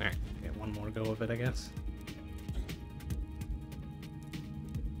 Alright, get one more go of it, I guess.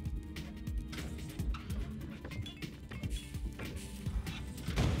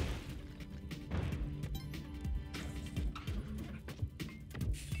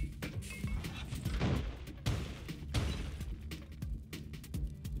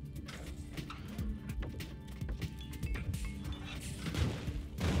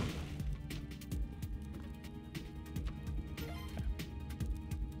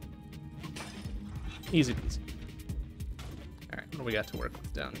 Easy peasy. Alright, what do we got to work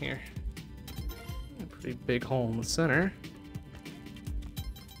with down here? A pretty big hole in the center.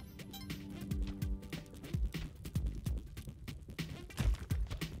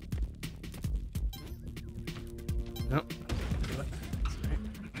 Nope.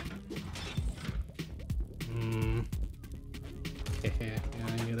 Yeah,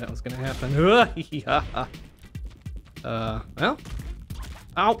 I knew that was gonna happen. Well.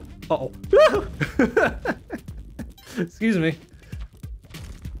 Ow! Uh-oh. Excuse me.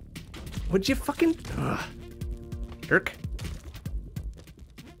 Would you fucking... jerk.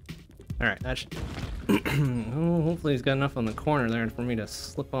 Alright, that should... oh, hopefully he's got enough on the corner there for me to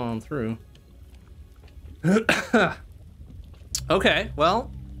slip on through. Okay,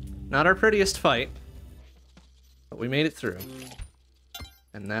 well, not our prettiest fight, but we made it through.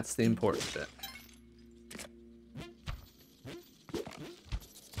 And that's the important bit.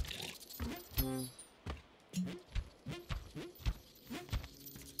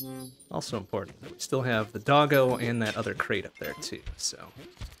 Also important that we still have the doggo and that other crate up there too, so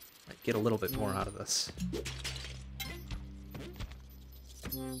I get a little bit more out of this.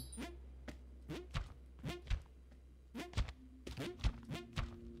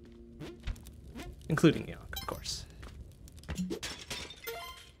 Including Yonk, of course.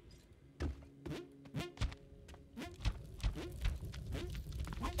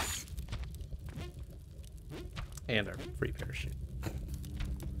 And our free parachute.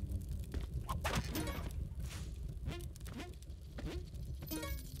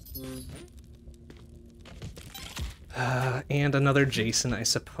 And another Jason, I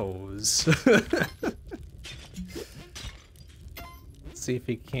suppose. Let's see if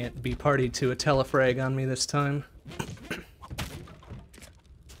he can't be party to a telefrag on me this time.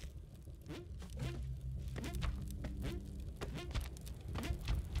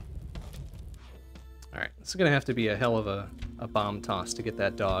 Alright, this is gonna have to be a hell of a bomb toss to get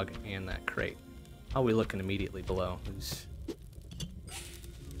that dog and that crate. How are we looking immediately below?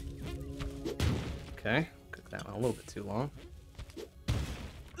 Okay, cook that one a little bit too long.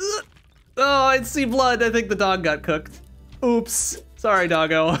 Oh, I see blood. I think the dog got cooked. Oops. Sorry,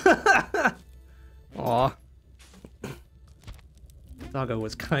 doggo. Aw. Doggo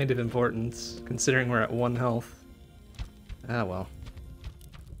was kind of important, considering we're at 1 health. Ah, well.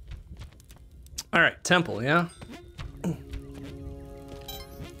 Alright, temple, yeah?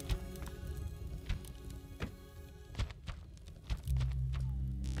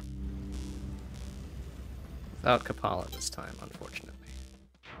 Without Kapala this time, unfortunately.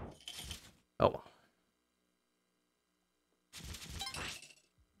 Oh well.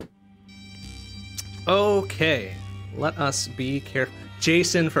 Okay, let us be careful.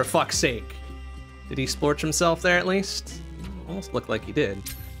 Jason, for fuck's sake. Did he splorch himself there at least? Almost looked like he did.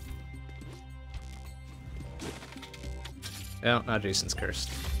 Yeah, now Jason's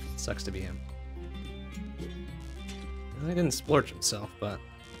cursed. Sucks to be him. He didn't splorch himself, but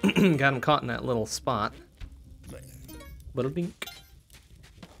got him caught in that little spot. Little dink.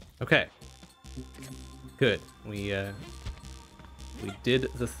 Okay. Good. We did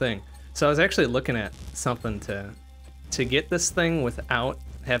the thing. So I was actually looking at something to get this thing without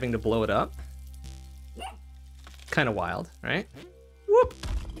having to blow it up. Kind of wild, right? Whoop.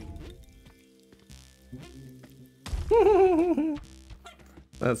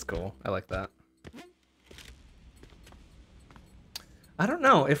 That's cool. I like that. I don't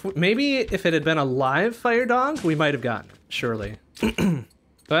know if maybe if it had been a live fire dog, we might have gotten it. Surely.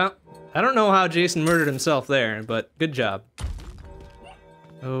 Well, I don't know how Jason murdered himself there, but good job.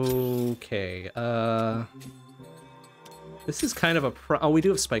 Okay. This is kind of a oh, we do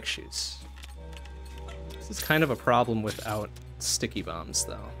have spike shoes. This is kind of a problem without sticky bombs,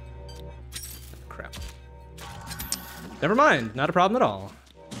 though. Crap. Never mind. Not a problem at all.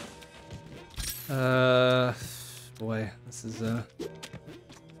 Boy, this is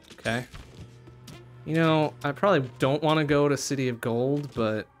okay. You know, I probably don't want to go to City of Gold,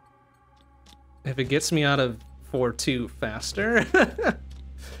 but if it gets me out of 4-2 faster,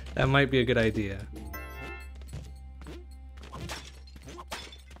 that might be a good idea.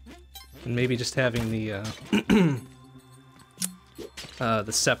 And maybe just having the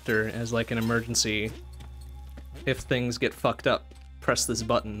scepter as like an emergency. If things get fucked up, press this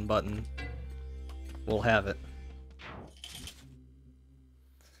button. We'll have it.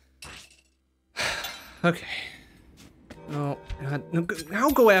 Okay. Oh, God. No, now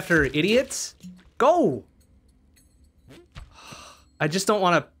go after her, idiots! Go! I just don't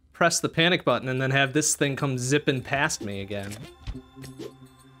want to press the panic button and then have this thing come zipping past me again.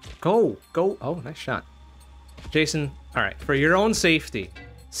 Go! Go! Oh, nice shot. Jason, alright, for your own safety,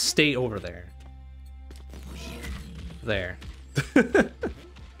 stay over there. There.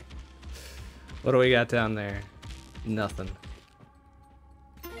 What do we got down there? Nothing.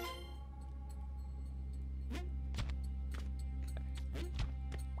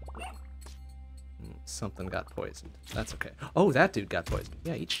 Something got poisoned. That's okay. Oh, that dude got poisoned.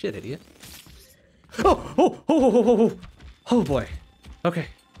 Yeah, eat shit, idiot. Oh boy. Okay,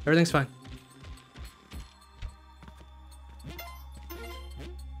 everything's fine.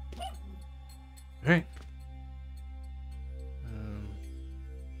 All right.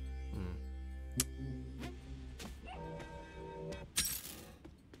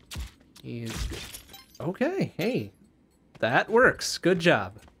 He's okay. Hey, that works. Good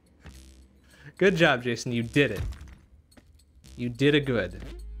job. Good job, Jason. You did it. You did a good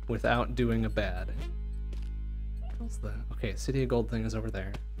without doing a bad. What's the... Okay, City of Gold thing is over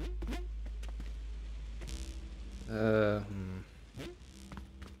there. Okay.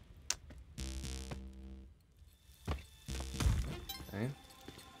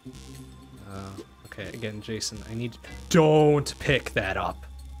 Okay, again, Jason, I need... Don't pick that up.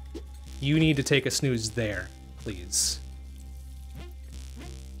 You need to take a snooze there, please.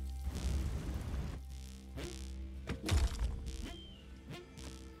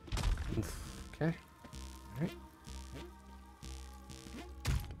 Okay. All right.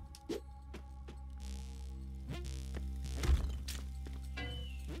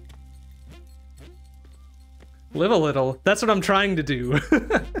 Live a little. That's what I'm trying to do.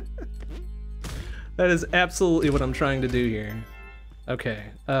 That is absolutely what I'm trying to do here. Okay.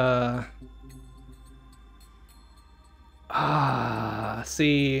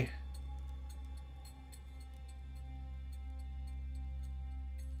 See.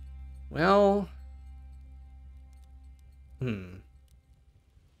 Well.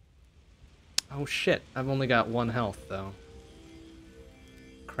 Oh shit, I've only got 1 health though.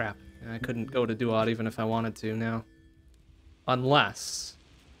 Crap. I couldn't go to Duat even if I wanted to now. Unless...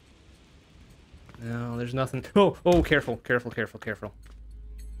 No, there's nothing... Oh, careful.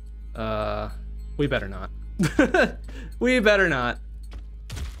 We better not. We better not.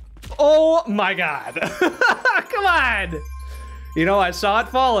 Oh my god! Come on! You know, I saw it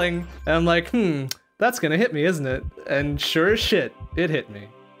falling, and I'm like, that's gonna hit me, isn't it? And sure as shit, it hit me.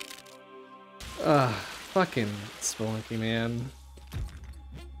 Fucking Spelunky, man.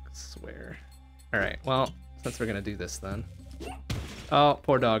 I swear. Alright, well, since we're gonna do this then. Oh,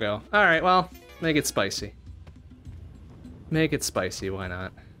 poor doggo. Alright, well, make it spicy. Make it spicy, why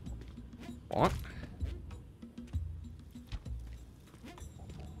not? What?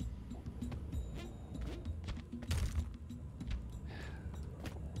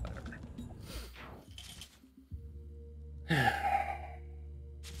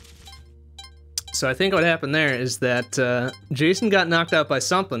 So I think what happened there is that Jason got knocked out by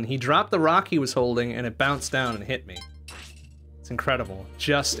something. He dropped the rock he was holding and it bounced down and hit me. It's incredible.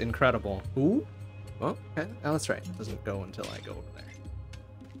 Just incredible. Ooh. Oh, okay. Oh, that's right. It doesn't go until I go over there.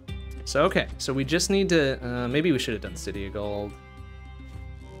 So, okay. So we just need to... maybe we should have done City of Gold.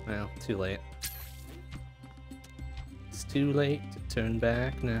 Well, too late. It's too late to turn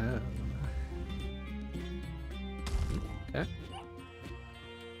back now. Okay.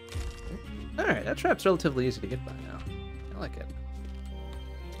 Alright, that trap's relatively easy to get by now. I like it.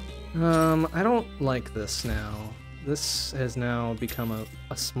 I don't like this now. This has now become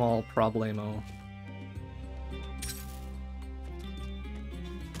a small problemo.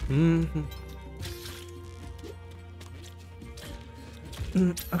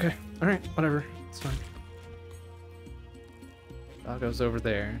 Okay, alright, whatever. It's fine. Doggo's over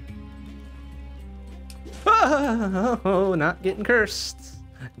there. Oh, not getting cursed.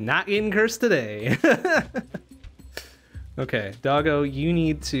 Not getting cursed today. Okay, doggo, you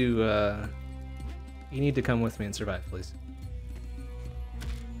need to come with me and survive, please.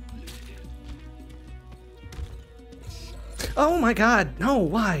 Oh my god, no,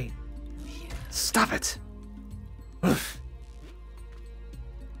 why? Stop it. Oof.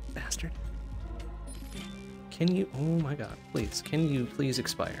 Bastard. Can you, oh my god, please, can you please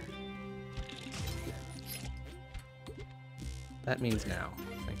expire? That means now.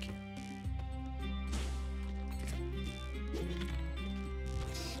 Thank you.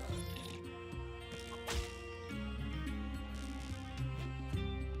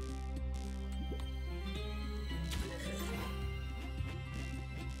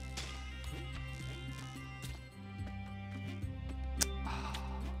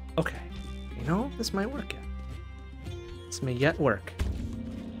 You know, this might work yet. This may yet work.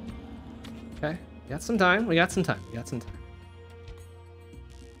 Okay, we got some time. We got some time. We got some time.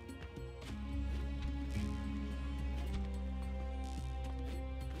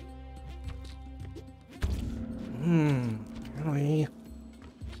 Really?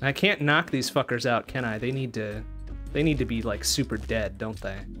 I can't knock these fuckers out, can I? They need to be like super dead, don't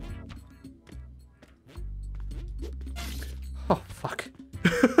they? Oh fuck.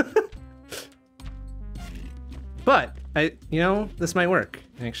 But you know, this might work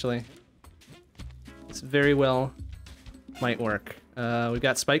actually. This very well might work. We've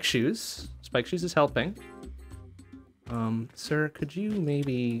got spike shoes. Spike shoes is helping. Sir, could you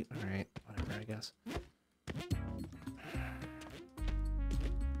maybe? All right, whatever, I guess.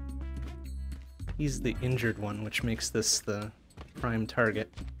 He's the injured one, which makes this the prime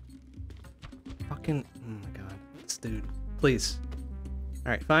target. Fucking, oh my god, this dude, please.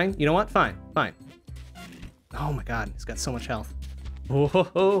 All right, fine. You know what? Fine, fine. Oh my god, he's got so much health. Oh, ho,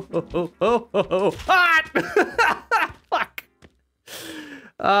 ho, ho, ho, ho, ho, ho. Ah! Fuck.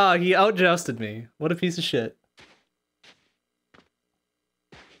 Oh, he outjousted me. What a piece of shit.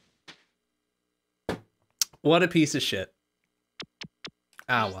 What a piece of shit.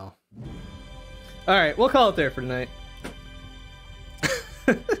 Ah, well. All right, we'll call it there for tonight.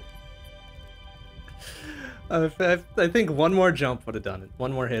 I think one more jump would have done it.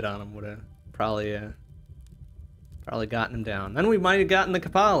 One more hit on him would have probably gotten him down. Then we might have gotten the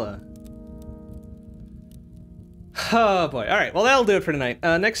Kapala. Oh boy. All right. Well, that'll do it for tonight.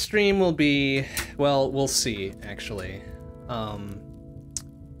 Next stream will be, well, we'll see. Actually, I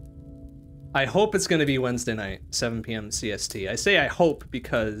hope it's going to be Wednesday night, 7 p.m. CST. I say I hope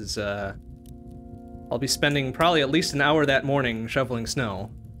because I'll be spending probably at least an hour that morning shoveling snow.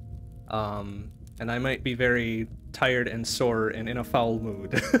 And I might be very tired and sore and in a foul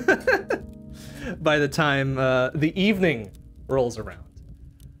mood by the time the evening rolls around.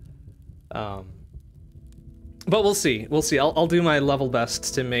 But we'll see. We'll see. I'll do my level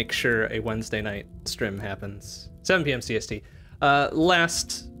best to make sure a Wednesday night stream happens. 7 p.m. CST.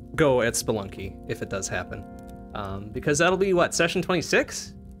 Last go at Spelunky, if it does happen. Because that'll be, what, session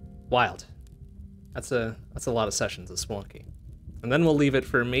 26? Wild. That's a lot of sessions of Spelunky. And then we'll leave it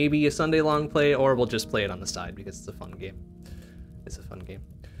for maybe a Sunday long play, or we'll just play it on the side because it's a fun game. It's a fun game.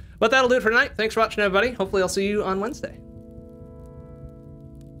 But that'll do it for tonight. Thanks for watching, everybody. Hopefully I'll see you on Wednesday.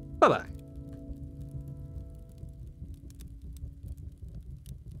 Bye-bye.